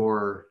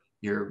your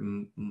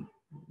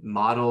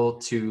model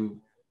to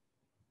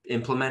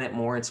implement it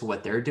more into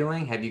what they're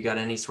doing? Have you got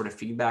any sort of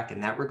feedback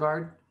in that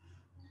regard?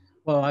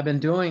 Well,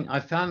 I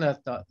found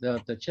that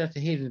the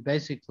Chestahedron is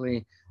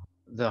basically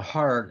the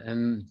heart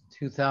in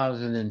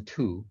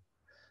 2002.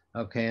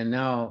 Okay, and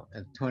now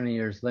 20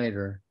 years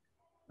later,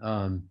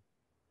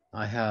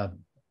 I have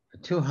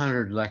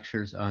 200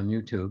 lectures on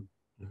YouTube.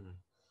 Mm-hmm.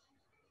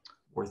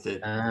 Worth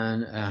it.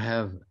 And I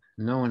have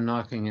no one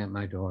knocking at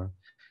my door,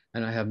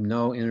 and I have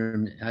no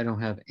I don't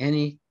have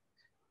any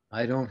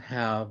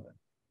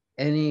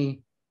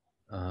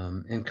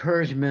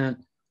encouragement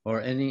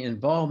or any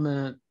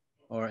involvement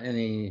or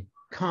any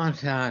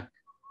contact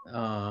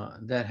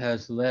that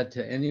has led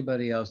to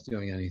anybody else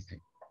doing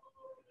anything.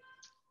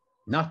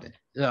 Nothing.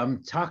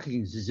 I'm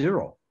talking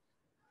zero.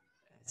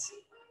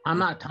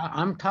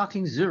 I'm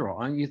talking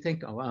zero. You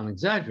think, oh, I'm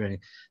exaggerating.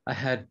 I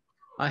had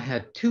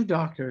two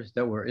doctors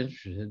that were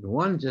interested.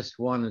 One just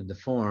wanted the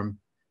form,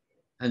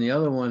 and the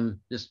other one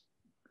just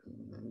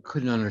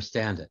couldn't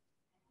understand it,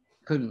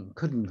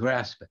 couldn't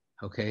grasp it.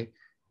 Okay,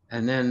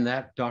 and then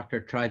that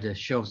doctor tried to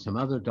show some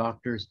other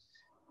doctors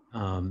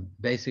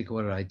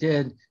basically what I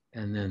did,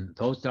 and then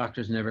those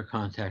doctors never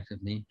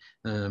contacted me.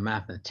 And then a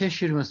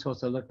mathematician was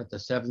supposed to look at the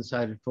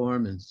seven-sided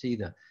form and see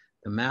the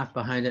math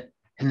behind it,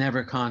 and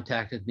never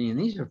contacted me. And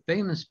these are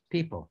famous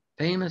people,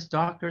 famous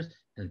doctors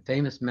and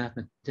famous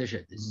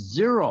mathematicians.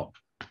 Zero.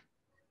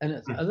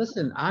 And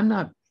listen, I'm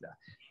not,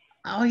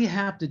 all you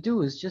have to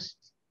do is just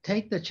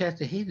take the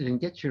Chestahedron and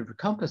get your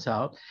compass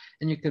out,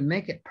 and you can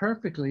make it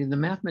perfectly. And the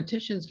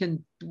mathematicians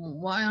can,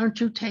 why aren't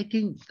you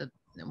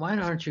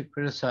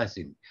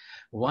criticizing?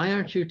 Why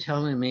aren't you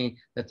telling me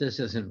that this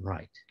isn't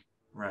right?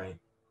 Right.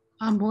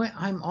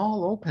 I'm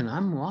all open. I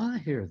want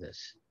to hear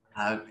this.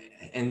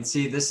 And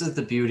see, this is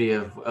the beauty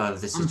of the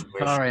situation.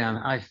 I'm sorry,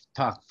 I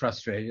talk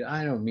frustrated.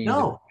 I don't mean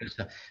No,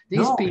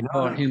 these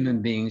people are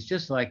human beings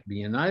just like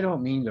me, and I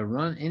don't mean to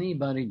run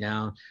anybody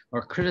down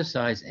or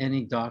criticize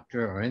any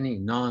doctor or any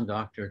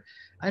non-doctor.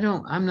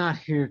 I'm not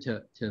here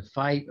to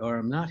fight, or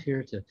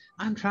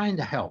I'm trying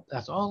to help.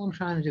 That's all I'm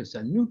trying to do. It's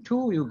a new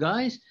tool, you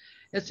guys.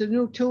 It's a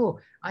new tool.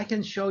 I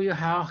can show you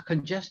how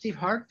congestive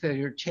heart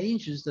failure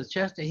changes the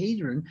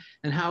Chestahedron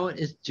and how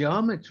its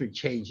geometry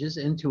changes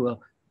into a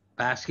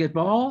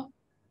basketball.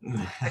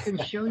 I can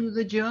show you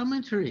the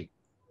geometry.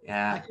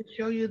 Yeah. I can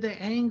show you the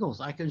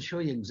angles. I can show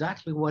you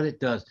exactly what it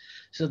does,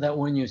 so that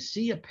when you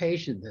see a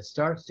patient that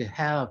starts to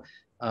have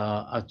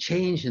a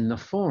change in the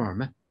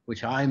form,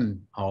 which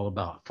I'm all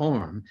about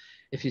form,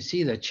 if you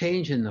see the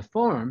change in the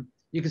form,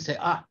 you can say,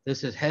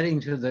 this is heading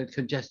to the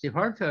congestive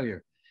heart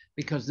failure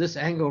because this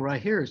angle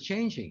right here is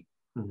changing.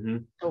 Mm-hmm.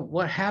 So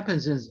what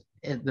happens is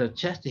the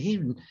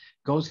Chestahedron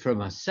goes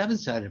from a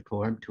seven-sided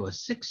form to a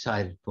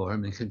six-sided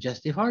form in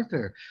congestive heart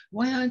failure.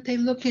 Why aren't they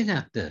looking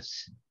at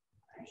this?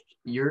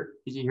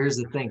 Here's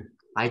the thing.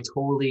 I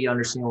totally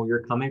understand where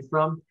you're coming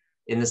from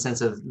in the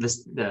sense of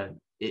the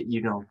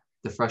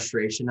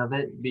frustration of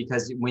it,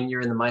 because when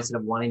you're in the mindset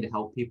of wanting to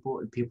help people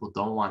and people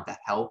don't want that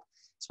help,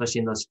 especially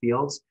in those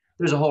fields,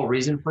 there's a whole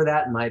reason for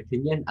that, in my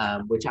opinion,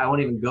 which I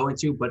won't even go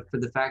into. But for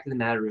the fact of the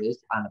matter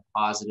is, on the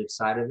positive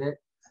side of it,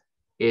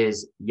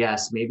 is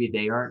yes, maybe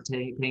they aren't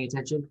paying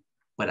attention,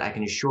 but I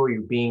can assure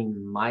you,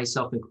 being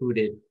myself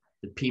included,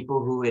 the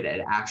people who it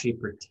actually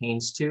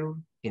pertains to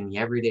in the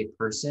everyday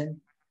person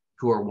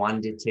who are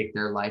wanting to take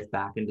their life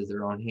back into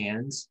their own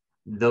hands,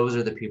 those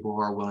are the people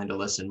who are willing to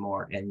listen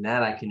more. And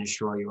that I can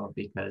assure you of,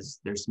 because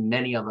there's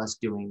many of us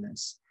doing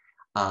this.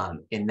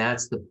 And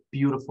that's the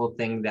beautiful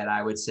thing that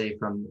I would say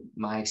from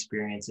my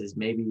experience is,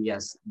 maybe,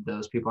 yes,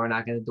 those people are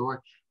knocking at the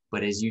door,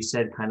 But as you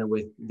said, kind of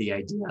with the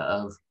idea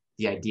of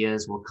the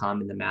ideas will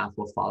come and the math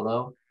will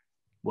follow.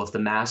 Well, if the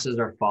masses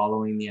are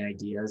following the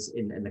ideas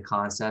and the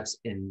concepts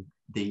and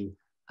the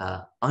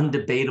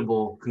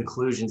undebatable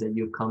conclusions that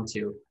you've come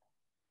to,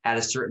 at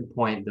a certain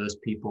point, those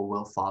people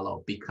will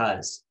follow,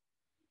 because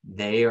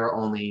they are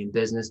only in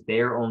business. They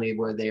are only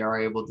where they are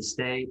able to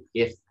stay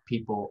if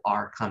people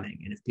are coming.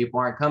 And if people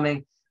aren't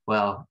coming,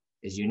 well,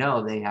 as you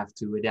know, they have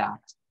to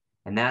adapt.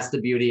 And that's the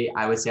beauty,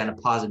 I would say, on a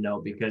positive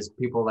note, because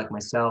people like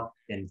myself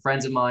and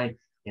friends of mine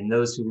and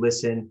those who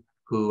listen,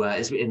 who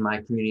is in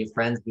my community of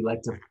friends, we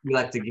like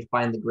to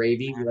find the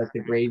gravy. We like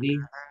the gravy.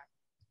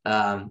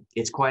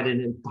 It's quite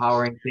an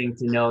empowering thing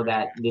to know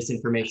that this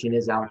information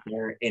is out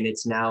there, and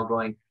it's now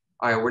going,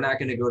 all right, we're not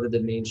going to go to the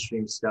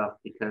mainstream stuff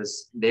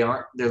because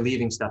they're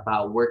leaving stuff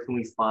out. Where can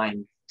we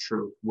find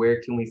truth?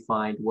 Where can we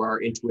find where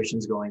our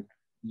intuition's going?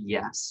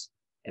 Yes.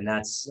 And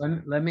that's.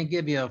 Let me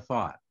give you a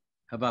thought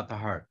about the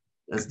heart.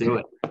 Let's do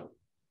it.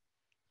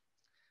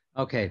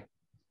 Okay.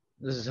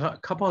 This is a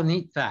couple of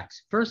neat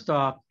facts. First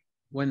off,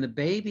 when the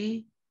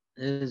baby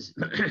is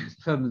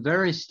from the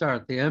very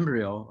start, the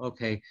embryo,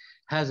 okay,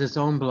 has its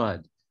own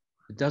blood.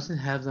 It doesn't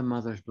have the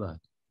mother's blood.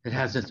 It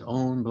has its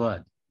own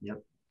blood.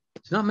 Yep.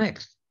 It's not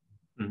mixed.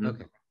 Mm-hmm.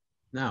 Okay.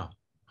 Now,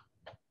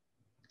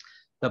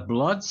 the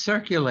blood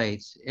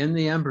circulates in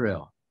the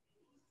embryo,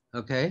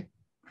 okay?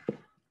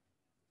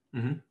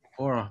 Mm-hmm.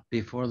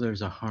 Before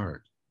there's a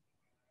heart.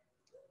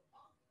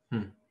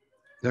 Hmm.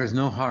 There's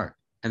no heart,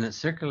 and it's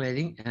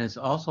circulating, and it's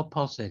also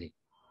pulsating.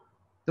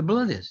 The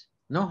blood is.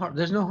 No heart.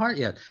 There's no heart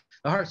yet.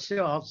 The heart's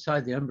still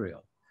outside the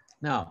embryo.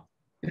 Now,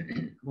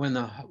 when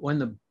the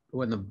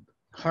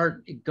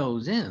heart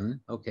goes in,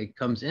 okay,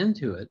 comes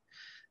into it,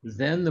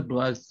 then the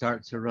blood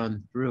starts to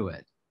run through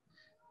it.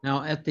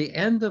 Now, at the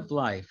end of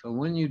life, and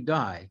when you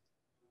die,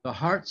 the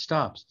heart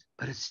stops,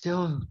 but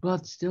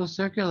blood still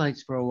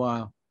circulates for a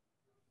while.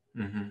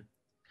 Mm-hmm.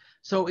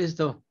 So is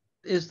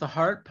the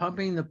heart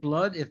pumping the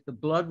blood? If the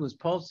blood was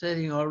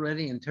pulsating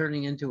already and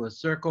turning into a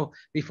circle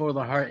before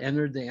the heart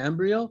entered the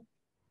embryo,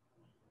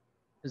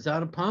 is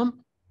that a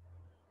pump?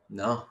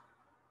 No.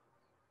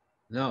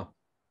 No.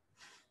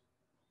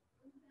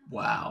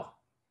 Wow.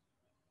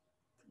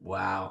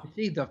 You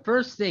see, the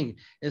first thing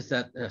is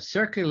that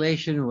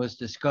circulation was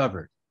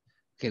discovered.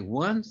 Okay,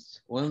 once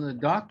when the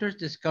doctors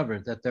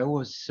discovered that there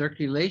was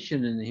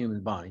circulation in the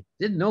human body,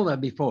 didn't know that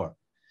before,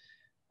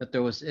 that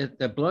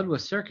the blood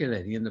was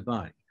circulating in the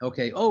body.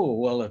 Okay, oh,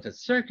 well, if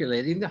it's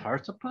circulating, the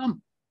heart's a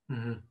pump.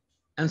 Mm-hmm.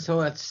 And so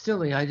that's still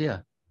the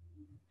idea.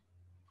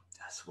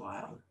 That's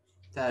wild.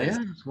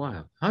 It's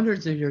wild.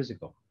 Hundreds of years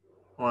ago.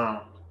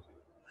 Wow.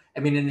 I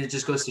mean, and it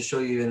just goes to show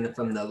you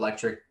from the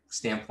electric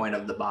standpoint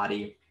of the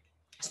body,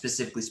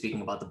 specifically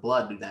speaking about the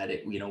blood, that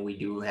we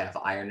do have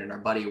iron in our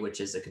body,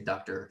 which is a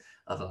conductor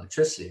of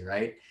electricity,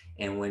 right?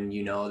 And when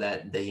you know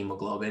that the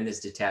hemoglobin is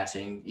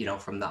detaching,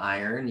 from the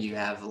iron, you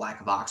have a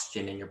lack of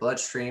oxygen in your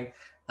bloodstream.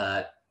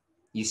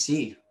 You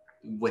see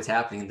what's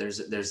happening.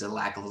 There's a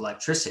lack of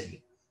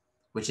electricity,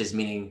 which is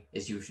meaning,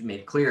 as you've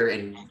made clear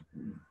and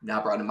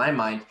now brought to my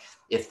mind,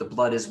 if the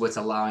blood is what's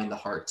allowing the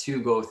heart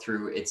to go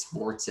through its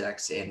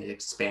vortex and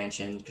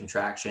expansion,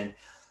 contraction,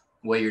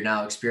 what you're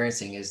now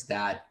experiencing is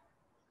that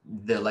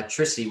the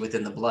electricity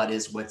within the blood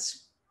is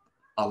what's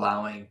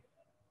allowing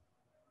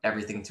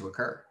everything to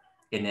occur.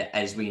 And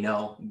as we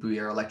know, we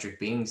are electric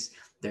beings.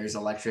 There's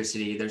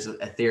electricity, there's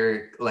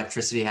etheric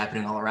electricity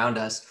happening all around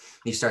us.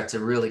 You start to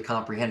really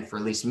comprehend, for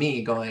at least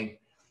me, going,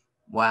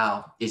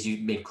 wow, as you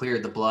made clear,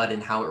 the blood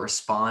and how it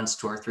responds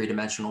to our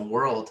three-dimensional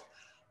world,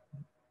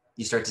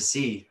 you start to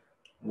see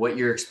what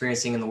you're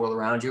experiencing in the world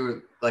around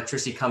you,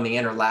 electricity coming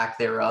in or lack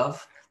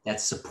thereof,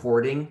 that's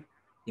supporting,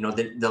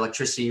 the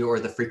electricity or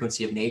the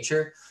frequency of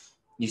nature.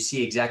 You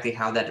see exactly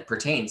how that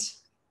pertains.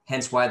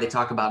 Hence why they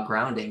talk about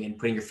grounding and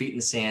putting your feet in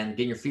the sand,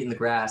 getting your feet in the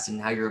grass,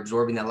 and how you're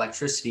absorbing that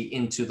electricity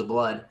into the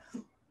blood.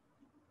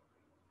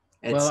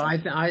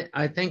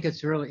 I think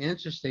it's really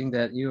interesting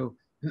that you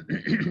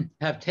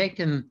have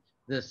taken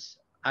this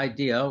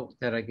idea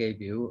that I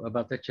gave you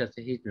about the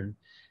Chestahedron,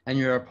 and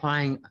you're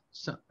applying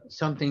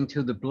something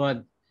to the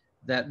blood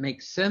that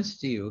makes sense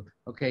to you.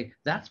 Okay,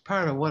 that's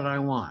part of what I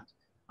want.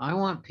 I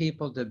want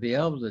people to be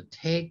able to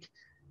take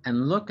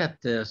and look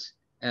at this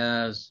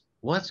as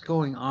what's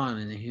going on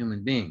in a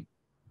human being.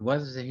 What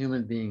does a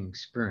human being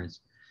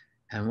experience?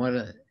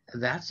 And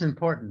that's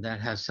important.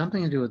 That has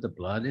something to do with the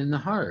blood in the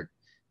heart.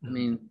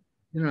 Mm-hmm.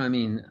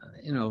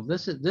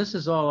 This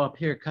is all up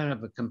here, kind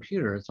of a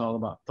computer. It's all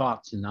about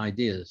thoughts and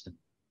ideas and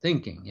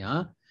thinking,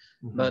 yeah?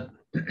 Mm-hmm. But,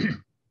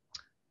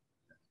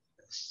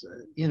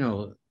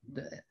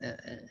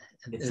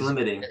 it's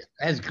limiting.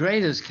 As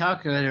great as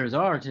calculators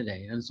are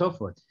today and so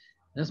forth,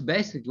 that's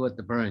basically what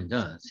the brain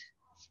does.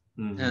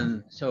 Mm-hmm.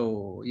 And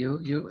so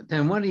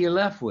then what are you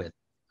left with?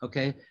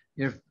 Okay,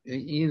 you're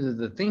either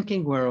the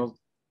thinking world,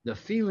 the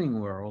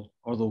feeling world,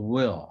 or the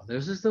will.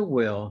 This is the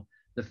will.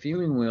 The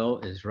feeling will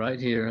is right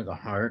here, the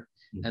heart,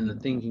 mm-hmm. and the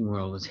thinking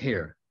world is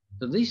here.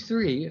 So these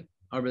three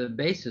are the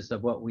basis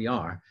of what we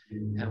are,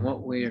 mm-hmm. and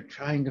what we are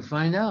trying to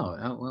find out.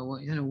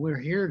 We're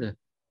here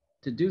to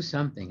to do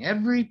something.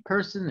 Every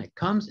person that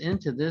comes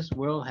into this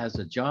world has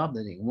a job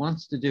that he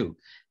wants to do. And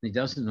he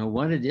doesn't know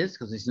what it is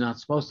because he's not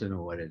supposed to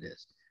know what it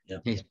is. Yeah.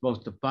 He's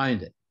supposed to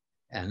find it.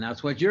 And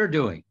that's what you're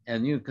doing.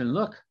 And you can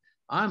look,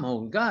 I'm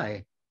old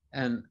guy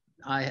and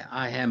I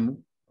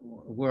am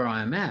where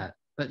I'm at,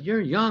 but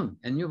you're young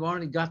and you've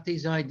already got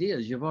these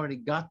ideas. You've already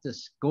got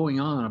this going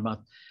on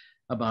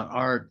about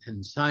art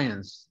and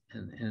science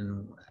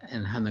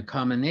and the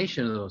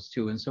combination of those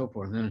two and so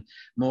forth, and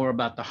more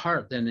about the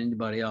heart than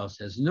anybody else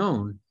has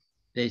known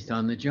based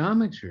on the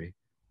geometry.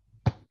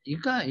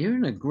 You're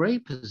in a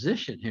great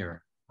position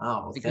here.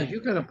 Oh, because you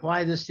can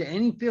apply this to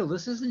any field.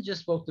 This isn't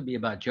just supposed to be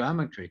about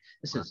geometry.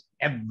 This is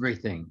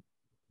everything.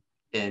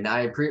 And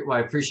I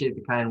appreciate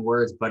the kind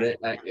words, but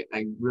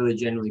I really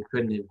genuinely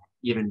couldn't have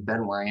even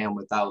been where I am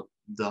without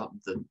the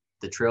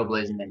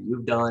trailblazing that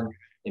you've done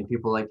and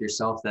people like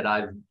yourself that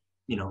I've,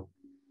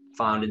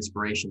 found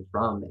inspiration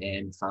from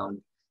and found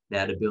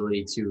that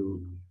ability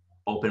to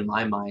open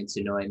my mind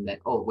to knowing that,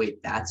 oh,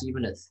 wait, that's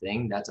even a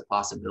thing, that's a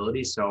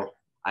possibility. So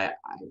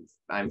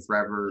I'm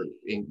forever,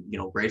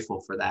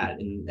 grateful for that.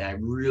 And I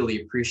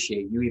really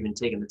appreciate you even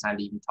taking the time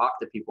to even talk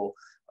to people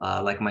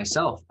like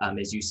myself.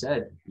 As you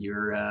said,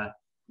 you're a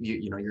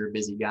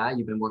busy guy.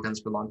 You've been working on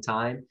this for a long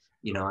time.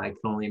 I can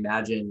only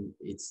imagine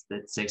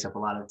that takes up a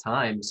lot of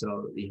time.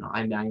 So,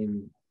 I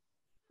am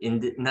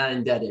not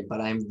indebted,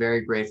 but I'm very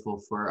grateful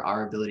for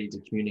our ability to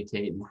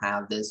communicate and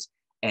have this.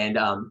 And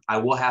I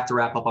will have to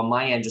wrap up on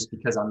my end just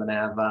because I'm going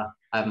to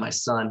have my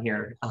son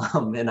here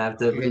and I have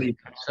to leave.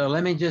 So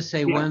let me just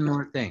say one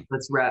more thing.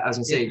 Let's wrap. I was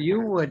going to say,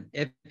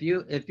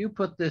 if you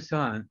put this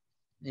on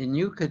and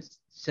you could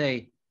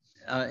say,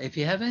 if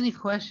you have any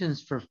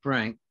questions for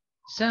Frank,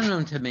 send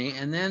them to me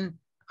and then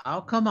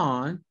I'll come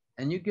on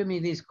and you give me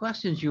these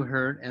questions you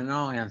heard and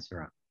I'll answer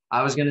them.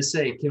 I was going to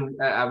say,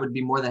 I would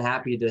be more than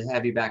happy to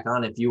have you back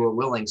on if you were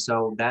willing.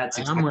 So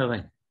I'm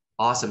willing.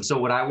 Awesome. So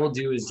what I will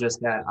do is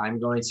just that I'm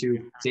going to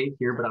say it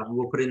here, but I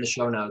will put it in the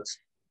show notes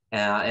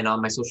and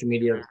on my social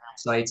media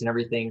sites and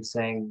everything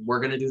saying, we're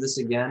going to do this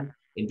again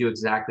and do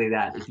exactly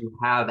that. If you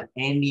have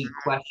any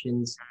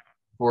questions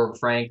for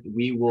Frank,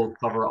 we will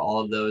cover all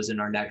of those in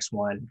our next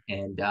one.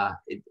 And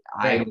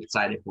I'm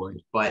excited for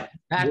it. But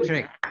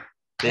Patrick,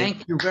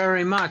 thank you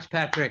very much,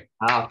 Patrick.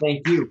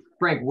 Thank you.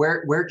 Frank,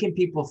 where can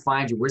people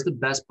find you? Where's the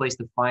best place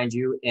to find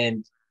you?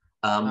 And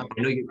I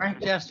know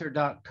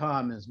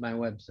frankchester.com is my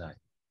website.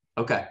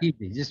 Okay.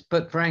 Easy. Just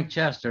put Frank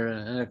Chester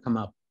and it'll come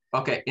up.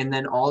 Okay. And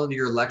then all of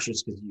your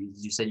lectures, because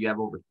you said you have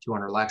over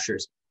 200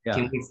 lectures. Yeah.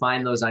 Can we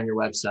find those on your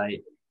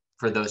website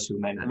for those who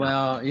may not know?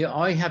 Well,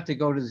 all you have to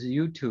go to the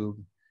YouTube.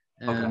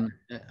 And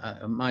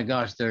my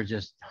gosh, there are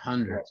just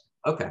hundreds.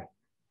 Okay.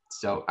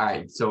 So, all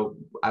right. So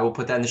I will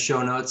put that in the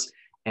show notes.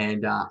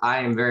 And I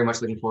am very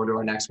much looking forward to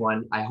our next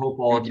one. I hope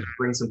all of you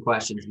bring some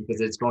questions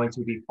because it's going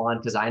to be fun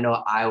because I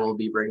know I will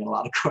be bringing a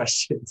lot of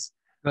questions.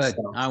 Good.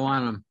 So, I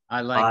want them. I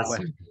like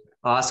questions.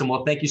 Awesome.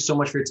 Well, thank you so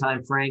much for your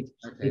time, Frank.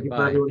 Okay, thank you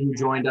for everyone who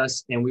joined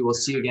us, and we will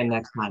see you again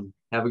next time.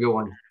 Have a good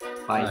one.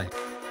 Bye.